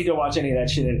of this. I don't need to watch any of that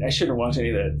shit. I shouldn't watch any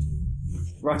of that.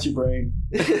 Rots your brain.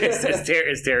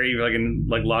 Is Terry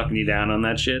like locking you down on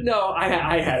that shit? No, I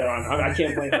had it on. I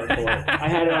can't blame her for it. I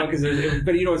had it on because,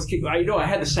 I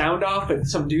had the sound off, but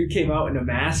some dude came out in a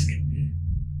mask.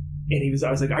 And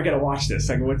I was like, I gotta watch this.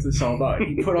 Like, what's this all about?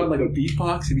 And he put on like a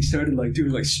beatbox and he started like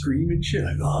doing like screaming shit,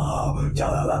 like oh,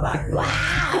 wow.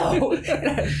 I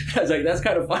was like, that's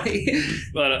kind of funny.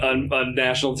 On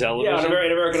national television. Yeah, on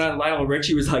American Idol, Lionel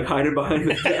Richie was like hiding behind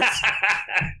the desk.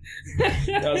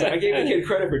 I was like, I gave the kid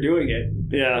credit for doing it.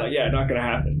 Yeah, not gonna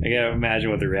happen. I gotta imagine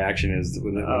what the reaction is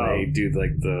when they do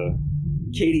like the.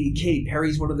 Katy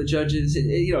Perry's one of the judges.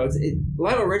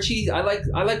 Lionel Richie. I like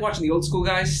watching the old school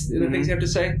guys. The things they have to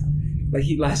say. Like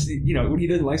when he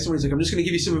doesn't like someone, he's like, I'm just going to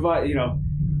give you some advice.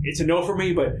 It's a no for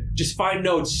me, but just find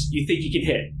notes you think you can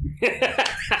hit.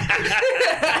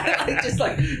 Just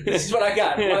like, this is what I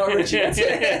got. Lionel Richie. That's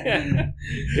it.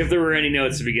 If there were any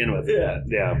notes to begin with. Yeah.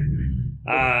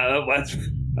 I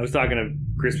was talking to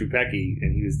Chris Pupecki,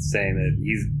 and he was saying that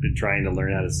he's been trying to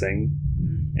learn how to sing,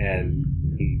 and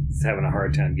he's having a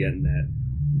hard time getting that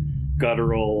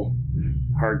guttural,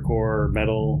 hardcore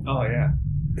metal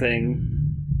thing.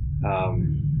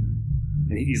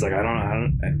 And he's like, I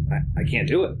can't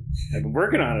do it. I've been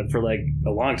working on it for like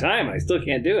a long time. I still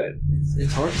can't do it.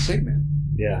 It's hard to sing, man.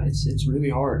 Yeah, it's really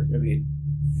hard. I mean,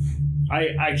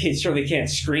 I certainly can't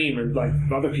scream like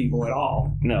other people at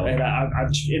all. No. And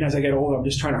and as I get older, I'm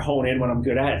just trying to hone in what I'm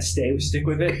good at and stick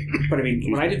with it. But I mean,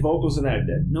 when I did vocals in that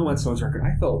No One Stones record,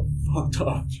 I felt fucked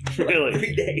up for like Really?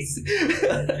 3 days.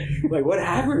 Like, what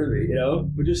happened to me? You know,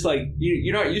 but just like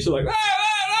you're not used to like.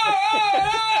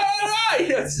 You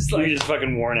know, it's just like you're just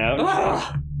fucking worn out.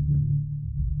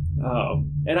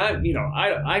 And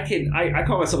I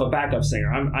call myself a backup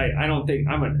singer. I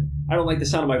don't like the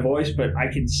sound of my voice, but I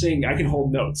can sing. I can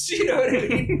hold notes. You know what I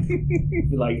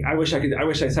mean? Like I wish I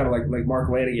sounded like Mark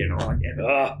Lanigan or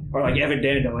like Evan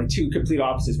Dando, like two complete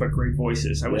opposites but great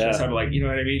voices. I wish I sounded like, you know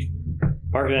what I mean?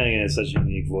 Mark Lanigan has such a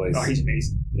unique voice. Oh, he's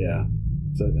amazing. Yeah.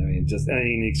 So I mean, just a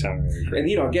unique songwriter. And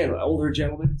again, older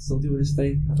gentleman still doing his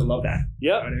thing. I love that. Yep. You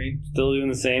know what I mean? Still doing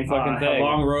the same fucking thing. Had a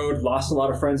long road, lost a lot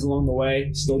of friends along the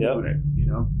way, still doing it, you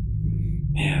know?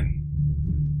 Man.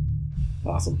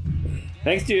 Awesome.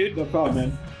 Thanks, dude. No problem,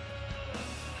 man.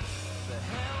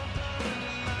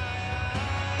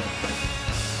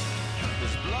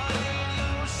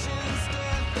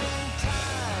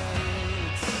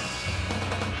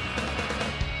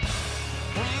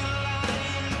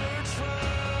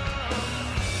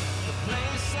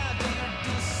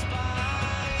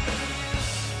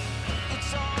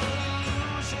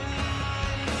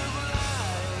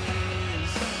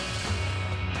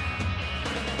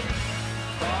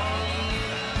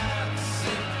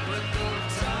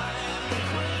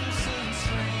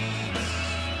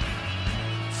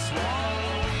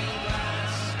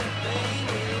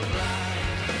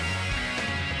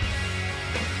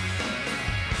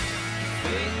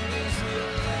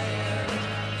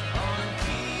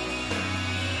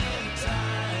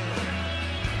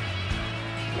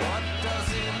 What does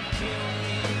it kill?